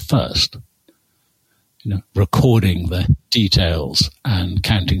comes first. Recording the details and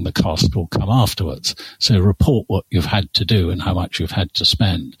counting the cost will come afterwards. So report what you've had to do and how much you've had to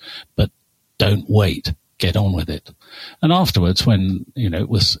spend, but don't wait. Get on with it. And afterwards, when, it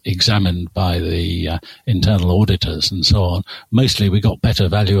was examined by the internal auditors and so on, mostly we got better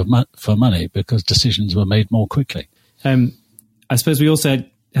value for money because decisions were made more quickly. I suppose we also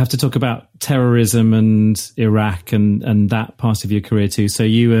have to talk about terrorism and Iraq and that part of your career too. So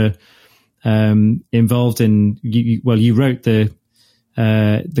you were involved in, you wrote the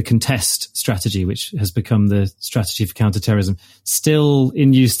contest strategy, which has become the strategy for counterterrorism, still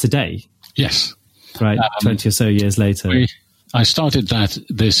in use today. Yes. Right, 20 or so years later. I started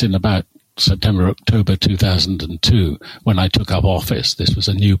this in about September, October 2002, when I took up office. This was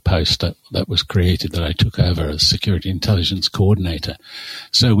a new post that was created that I took over as Security Intelligence Coordinator.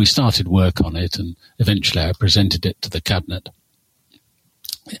 So we started work on it, and eventually I presented it to the Cabinet.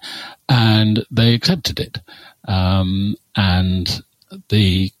 And they accepted it. And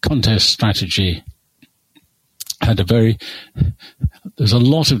the contest strategy had there's a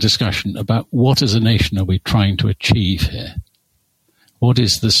lot of discussion about what as a nation are we trying to achieve here? What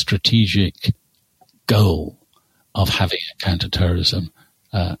is the strategic goal of having a counterterrorism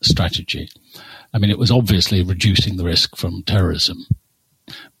strategy? I mean, it was obviously reducing the risk from terrorism,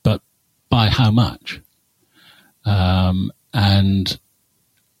 but by how much? And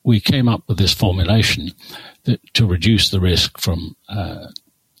we came up with this formulation to reduce the risk from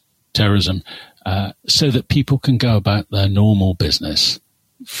terrorism so that people can go about their normal business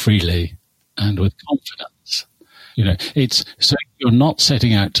freely and with confidence. It's so you're not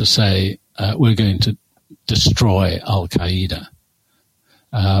setting out to say we're going to destroy Al-Qaeda.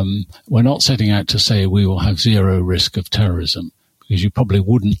 We're not setting out to say we will have zero risk of terrorism, because you probably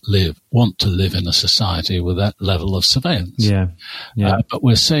wouldn't want to live in a society with that level of surveillance. Yeah. But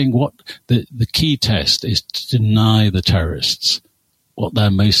we're saying what the key test is to deny the terrorists what they're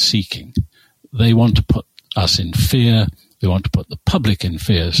most seeking. They want to put us in fear. They want to put the public in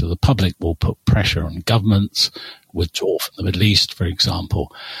fear, so the public will put pressure on governments, withdraw from the Middle East, for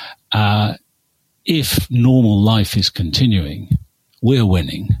example. If normal life is continuing, we're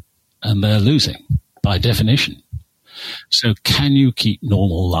winning and they're losing by definition. So can you keep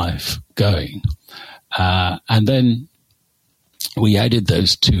normal life going? And then we added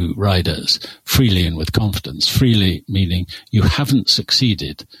those two riders, freely and with confidence. Freely meaning you haven't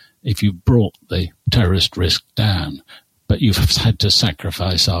succeeded if you brought the terrorist risk down, but you've had to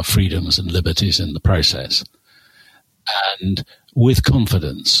sacrifice our freedoms and liberties in the process. And with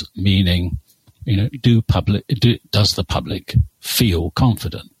confidence, meaning, does the public feel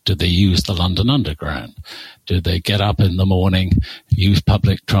confident? Do they use the London Underground? Do they get up in the morning, use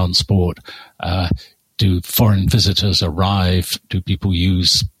public transport? Do foreign visitors arrive? Do people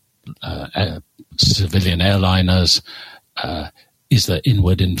use civilian airliners? Is there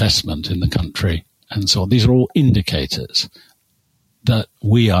inward investment in the country? And so on. These are all indicators that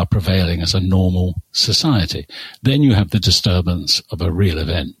we are prevailing as a normal society. Then you have the disturbance of a real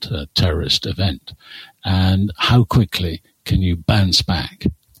event, a terrorist event. And how quickly can you bounce back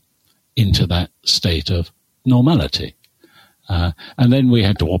into that state of normality. And then we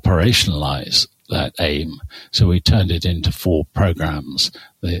had to operationalize that aim. So we turned it into 4 programs,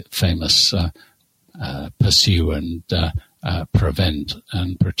 the famous Pursue and Prevent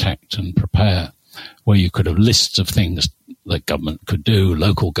and Protect and Prepare, where you could have lists of things that government could do,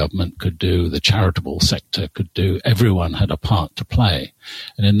 local government could do, the charitable sector could do. Everyone had a part to play.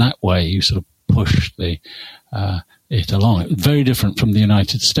 And in that way, you sort of push it along. It was very different from the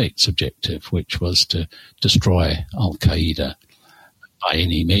United States objective, which was to destroy Al-Qaeda by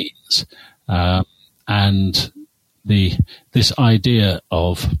any means. And this idea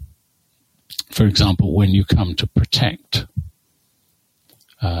of, for example, when you come to protect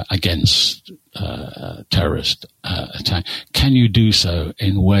against terrorist attack, can you do so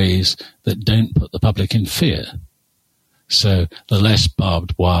in ways that don't put the public in fear? So the less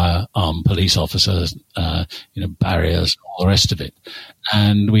barbed wire, armed police officers, barriers, all the rest of it.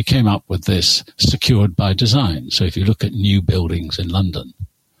 And we came up with this secured by design. So if you look at new buildings in London,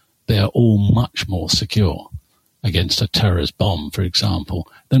 they are all much more secure against a terrorist bomb, for example,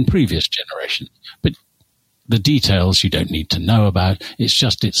 than previous generations. But the details you don't need to know about. It's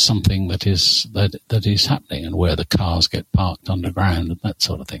something that is happening, and where the cars get parked underground and that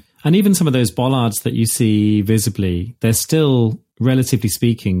sort of thing. And even some of those bollards that you see visibly, they're still, relatively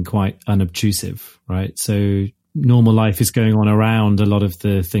speaking, quite unobtrusive, right? So normal life is going on around a lot of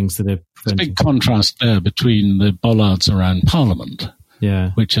the things that are preventing. There's a big contrast there between the bollards around Parliament,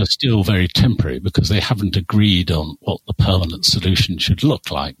 which are still very temporary because they haven't agreed on what the permanent solution should look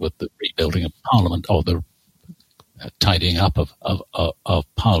like with the rebuilding of Parliament or the tidying up of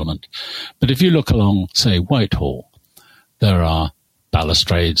Parliament. But if you look along, say, Whitehall, there are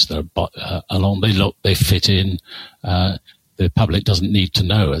balustrades that are along. They fit in. The public doesn't need to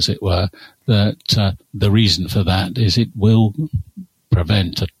know, as it were, that the reason for that is it will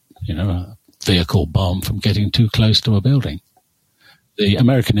prevent a vehicle bomb from getting too close to a building. The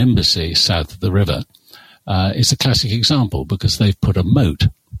American embassy south of the river is a classic example because they've put a moat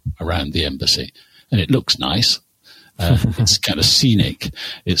around the embassy, and it looks nice. It's kind of scenic.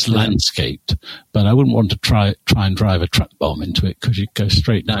 It's landscaped, but I wouldn't want to try and drive a truck bomb into it because you'd go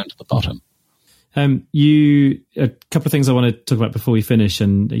straight down to the bottom. A couple of things I want to talk about before we finish,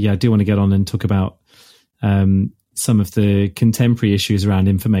 and I do want to get on and talk about some of the contemporary issues around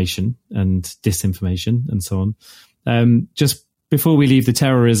information and disinformation and so on. Just before we leave the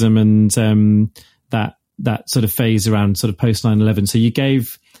terrorism and that sort of phase around sort of post 9/11, so you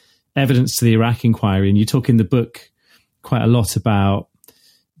gave evidence to the Iraq inquiry, and you talk in the book quite a lot about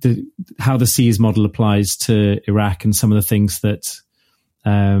how the Spies model applies to Iraq and some of the things that,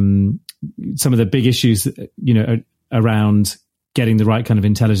 some of the big issues, around getting the right kind of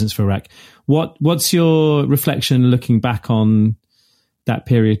intelligence for Iraq. What's your reflection looking back on that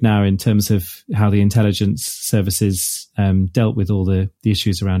period now in terms of how the intelligence services dealt with all the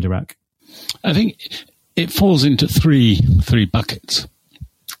issues around Iraq? I think it falls into three buckets.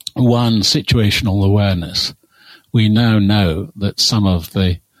 One, situational awareness. We now know that some of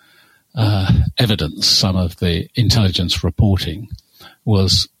the evidence, some of the intelligence reporting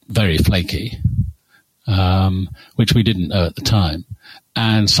was very flaky, which we didn't know at the time.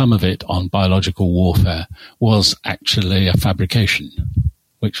 And some of it on biological warfare was actually a fabrication,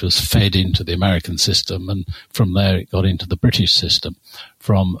 which was fed into the American system. And from there, it got into the British system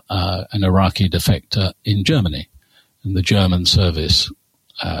from an Iraqi defector in Germany. And the German service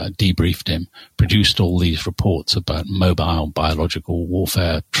debriefed him, produced all these reports about mobile biological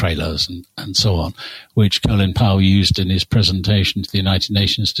warfare trailers and so on, which Colin Powell used in his presentation to the United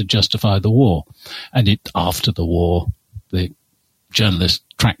Nations to justify the war. And after the war, the journalist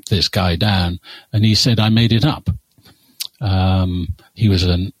tracked this guy down, and he said, I made it up. He was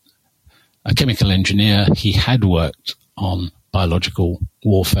a chemical engineer. He had worked on biological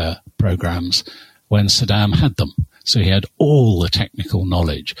warfare programs when Saddam had them. So he had all the technical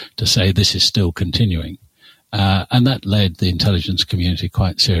knowledge to say this is still continuing. And that led the intelligence community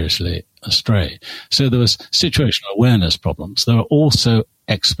quite seriously astray. So there was situational awareness problems. There were also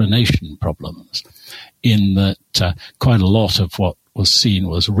explanation problems in that quite a lot of what was seen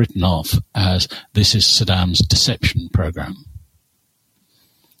was written off as this is Saddam's deception program.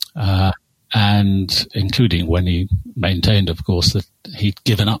 And including when he maintained, of course, that he'd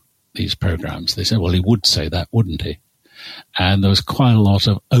given up these programs. They said, well, he would say that, wouldn't he? And there was quite a lot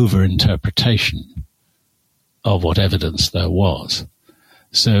of overinterpretation of what evidence there was.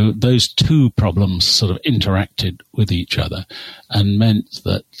 So those two problems sort of interacted with each other and meant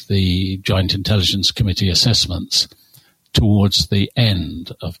that the Joint Intelligence Committee assessments towards the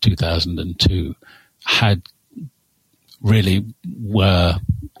end of 2002 were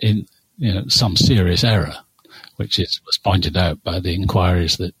some serious error, which was pointed out by the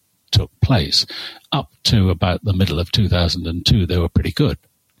inquiries that took place. Up to about the middle of 2002, they were pretty good,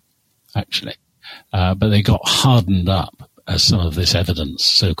 actually. But they got hardened up as some of this evidence,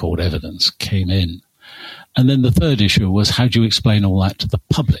 so-called evidence, came in. And then the third issue was, how do you explain all that to the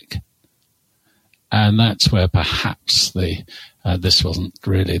public? And that's where perhaps this wasn't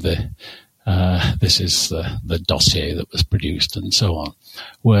really this is the dossier that was produced and so on,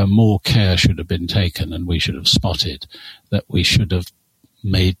 where more care should have been taken, and we should have spotted that we should have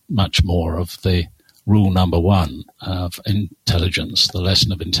made much more of the rule number one of intelligence. The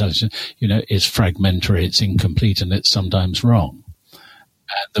lesson of intelligence, is fragmentary, it's incomplete, and it's sometimes wrong.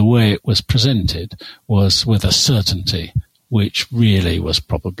 And the way it was presented was with a certainty which really was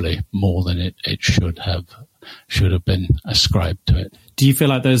probably more than it should have been ascribed to it. Do you feel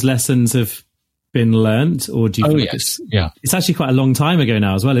like those lessons have been learnt, or do you feel like it's actually quite a long time ago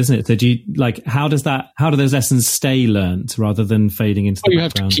now as well, isn't it? So do you how do those lessons stay learnt rather than fading into the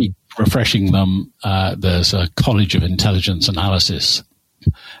background? You have to keep refreshing them. There's a College of Intelligence Analysis.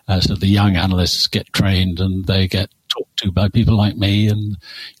 So the young analysts get trained and they get talked to by people like me, and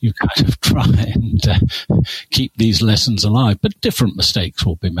you kind of try and keep these lessons alive. But different mistakes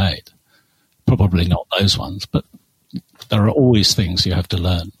will be made. Probably not those ones, but there are always things you have to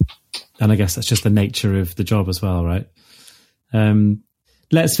learn. And I guess that's just the nature of the job as well, right?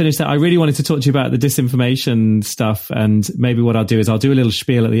 Let's finish that. I really wanted to talk to you about the disinformation stuff, and maybe what I'll do is I'll do a little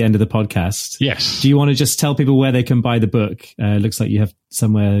spiel at the end of the podcast. Yes. Do you want to just tell people where they can buy the book? Looks like you have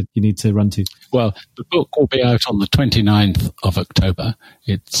somewhere you need to run to. Well, the book will be out on the 29th of October.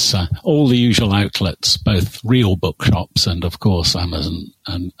 It's all the usual outlets, both real bookshops and, of course, Amazon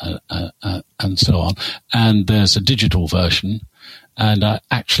and so on. And there's a digital version, and I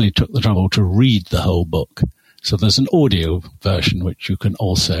actually took the trouble to read the whole book. So there's an audio version which you can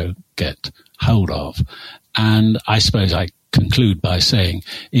also get hold of. And I suppose I conclude by saying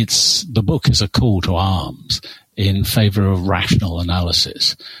the book is a call to arms in favor of rational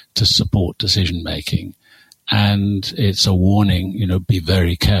analysis to support decision making. And it's a warning, be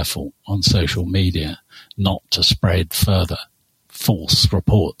very careful on social media not to spread further false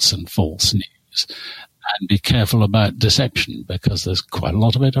reports and false news. And be careful about deception, because there's quite a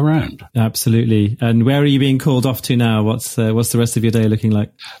lot of it around. Absolutely. And where are you being called off to now? What's the rest of your day looking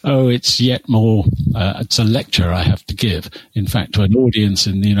like? Oh, it's yet more. It's a lecture I have to give, in fact, to an audience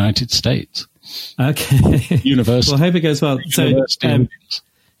in the United States. Okay. University. Well, I hope it goes well. So,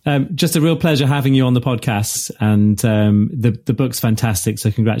 just a real pleasure having you on the podcast, and the book's fantastic.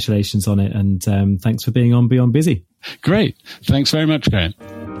 So congratulations on it, and thanks for being on Beyond Busy. Great. Thanks very much, Graham.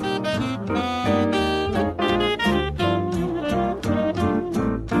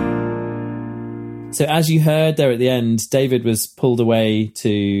 So as you heard there at the end, David was pulled away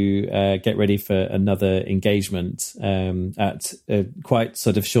to get ready for another engagement at quite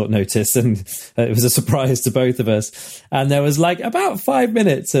sort of short notice. And it was a surprise to both of us. And there was about 5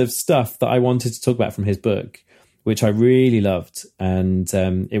 minutes of stuff that I wanted to talk about from his book, which I really loved. And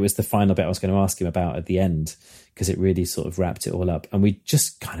it was the final bit I was going to ask him about at the end, because it really sort of wrapped it all up. And we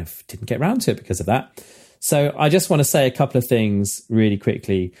just kind of didn't get around to it because of that. So I just want to say a couple of things really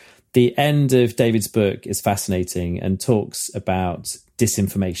quickly. The end of David's book is fascinating and talks about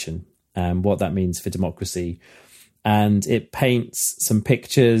disinformation and what that means for democracy. And it paints some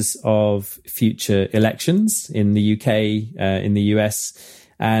pictures of future elections in the UK, in the US,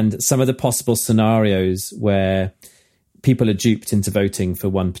 and some of the possible scenarios where people are duped into voting for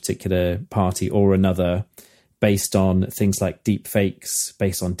one particular party or another based on things like deep fakes,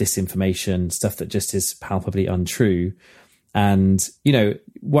 based on disinformation, stuff that just is palpably untrue. And,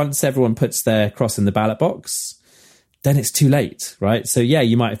 once everyone puts their cross in the ballot box, then it's too late, right? So, yeah,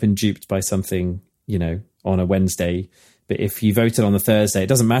 you might have been duped by something, on a Wednesday. But if you voted on the Thursday, it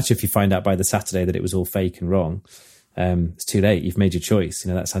doesn't matter if you find out by the Saturday that it was all fake and wrong. It's too late. You've made your choice.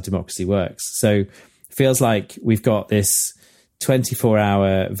 That's how democracy works. So it feels like we've got this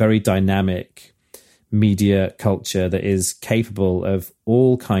 24-hour, very dynamic media culture that is capable of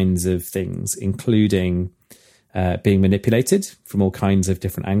all kinds of things, including being manipulated from all kinds of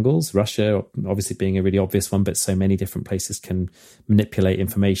different angles. Russia, obviously, being a really obvious one, but so many different places can manipulate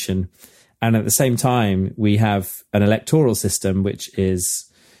information. And at the same time, we have an electoral system which is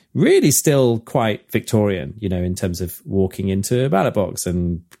really still quite Victorian, in terms of walking into a ballot box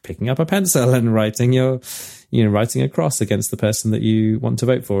and picking up a pencil and writing writing a cross against the person that you want to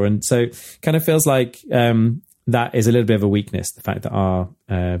vote for. And so kind of feels like that is a little bit of a weakness, the fact that our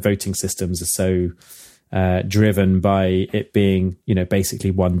voting systems are so driven by it being,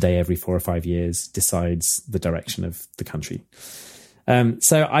 basically one day every 4 or 5 years decides the direction of the country.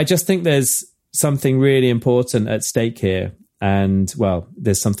 So I just think there's something really important at stake here. And, well,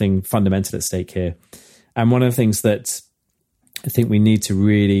 there's something fundamental at stake here. And one of the things that I think we need to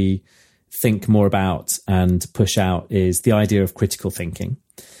really think more about and push out is the idea of critical thinking.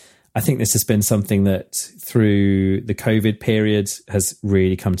 I think this has been something that through the COVID period has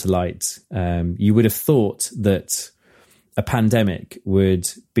really come to light. You would have thought that a pandemic would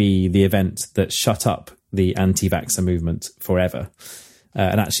be the event that shut up the anti-vaxxer movement forever.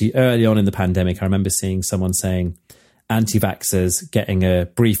 And actually early on in the pandemic, I remember seeing someone saying anti-vaxxers getting a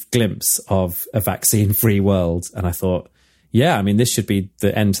brief glimpse of a vaccine-free world. And I thought, yeah, I mean, this should be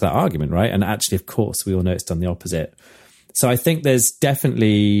the end to that argument, right? And actually, of course, we all know it's done the opposite. So I think there's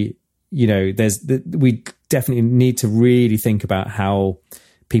definitely, we definitely need to really think about how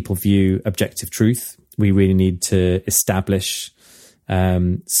people view objective truth. We really need to establish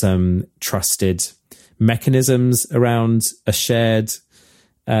some trusted mechanisms around a shared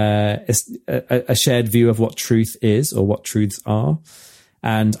view of what truth is or what truths are.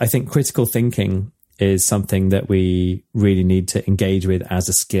 And I think critical thinking is something that we really need to engage with as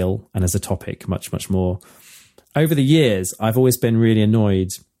a skill and as a topic much, much more. Over the years, I've always been really annoyed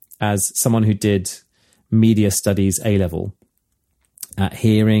as someone who did media studies A-level at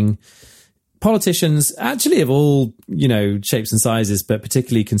hearing politicians, actually of all, shapes and sizes, but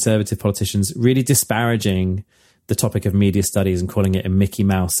particularly conservative politicians, really disparaging the topic of media studies and calling it a Mickey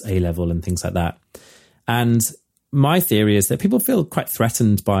Mouse A-level and things like that. And my theory is that people feel quite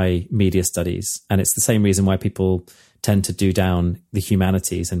threatened by media studies. And it's the same reason why people tend to do down the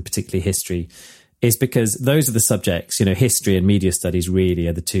humanities and particularly history, is because those are the subjects, history and media studies really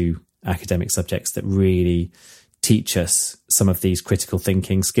are the two academic subjects that really teach us some of these critical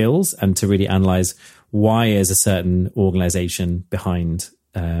thinking skills and to really analyze why is a certain organization behind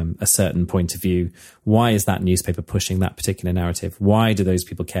a certain point of view. Why is that newspaper pushing that particular narrative? Why do those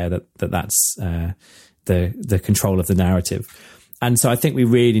people care that's the control of the narrative? And so I think we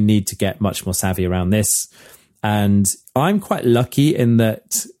really need to get much more savvy around this. And I'm quite lucky in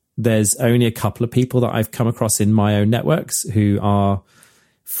that there's only a couple of people that I've come across in my own networks who are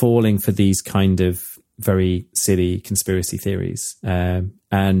falling for these kind of very silly conspiracy theories.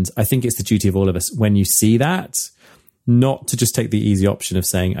 And I think it's the duty of all of us, when you see that, not to just take the easy option of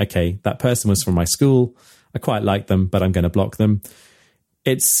saying, okay, that person was from my school, I quite like them, but I'm going to block them.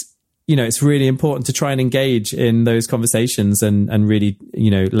 It's really important to try and engage in those conversations and really,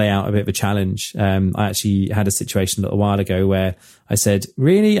 lay out a bit of a challenge. I actually had a situation a little while ago where I said,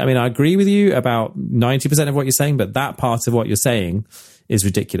 really? I mean, I agree with you about 90% of what you're saying, but that part of what you're saying is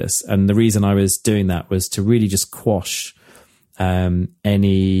ridiculous. And the reason I was doing that was to really just quash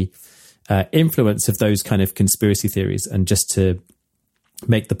any influence of those kind of conspiracy theories, and just to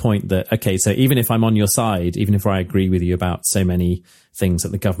make the point that, okay, so even if I'm on your side, even if I agree with you about so many things that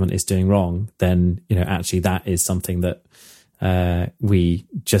the government is doing wrong, then, actually that is something that we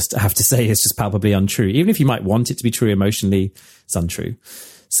just have to say is just palpably untrue. Even if you might want it to be true emotionally, it's untrue.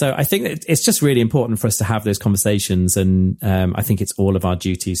 So I think that it's just really important for us to have those conversations. And I think it's all of our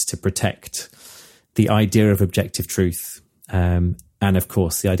duties to protect the idea of objective truth. And of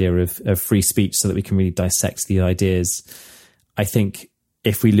course, the idea of free speech, so that we can really dissect the ideas. I think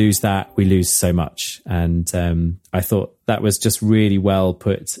if we lose that, we lose so much. And I thought that was just really well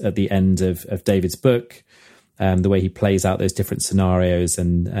put at the end of David's book, the way he plays out those different scenarios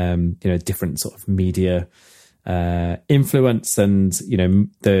and, different sort of media influence, and,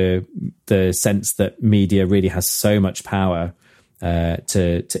 the sense that media really has so much power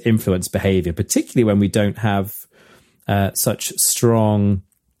to influence behavior, particularly when we don't have such strong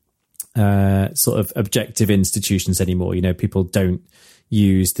sort of objective institutions anymore. People don't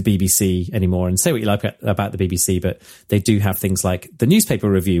use the BBC anymore, and say what you like about the BBC, but they do have things like the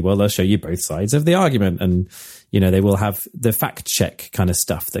newspaper review. Well, they'll show you both sides of the argument, and they will have the fact check kind of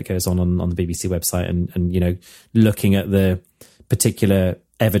stuff that goes on the BBC website, and looking at the particular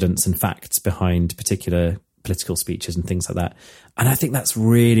evidence and facts behind particular political speeches and things like that. And I think that's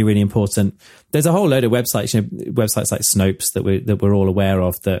really, really important. There's a whole load of websites, websites like Snopes that we're all aware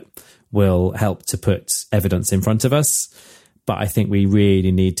of, that will help to put evidence in front of us. But I think we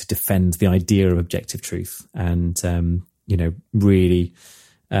really need to defend the idea of objective truth and, really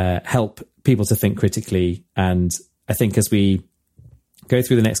help people to think critically. And I think as we go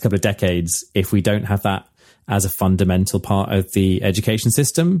through the next couple of decades, if we don't have that as a fundamental part of the education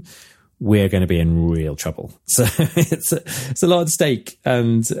system, we're going to be in real trouble. So it's a lot at stake.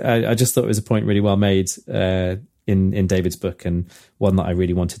 And I just thought it was a point really well made in David's book, and one that I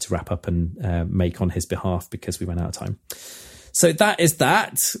really wanted to wrap up and make on his behalf, because we went out of time. So that is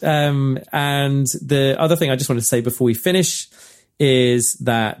that. And the other thing I just wanted to say before we finish is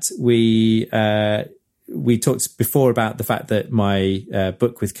that we talked before about the fact that my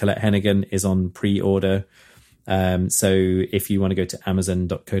book with Colette Hennigan is on pre-order. So if you want to go to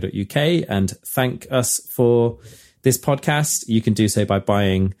amazon.co.uk and thank us for this podcast, you can do so by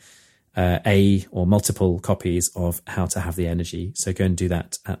buying a or multiple copies of How to Have the Energy. So go and do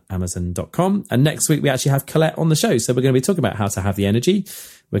that at amazon.com. And next week, we actually have Colette on the show. So we're going to be talking about how to have the energy.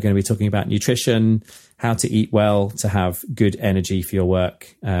 We're going to be talking about nutrition, how to eat well, to have good energy for your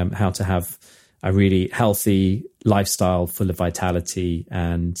work, how to have a really healthy lifestyle full of vitality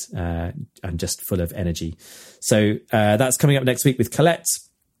and just full of energy. So that's coming up next week with Colette.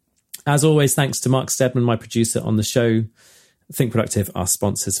 As always, thanks to Mark Steadman, my producer on the show. Think Productive are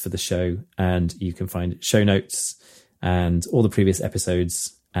sponsors for the show, and you can find show notes and all the previous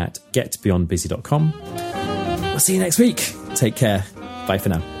episodes at getbeyondbusy.com. We'll see you next week. Take care. Bye for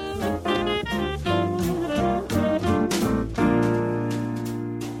now.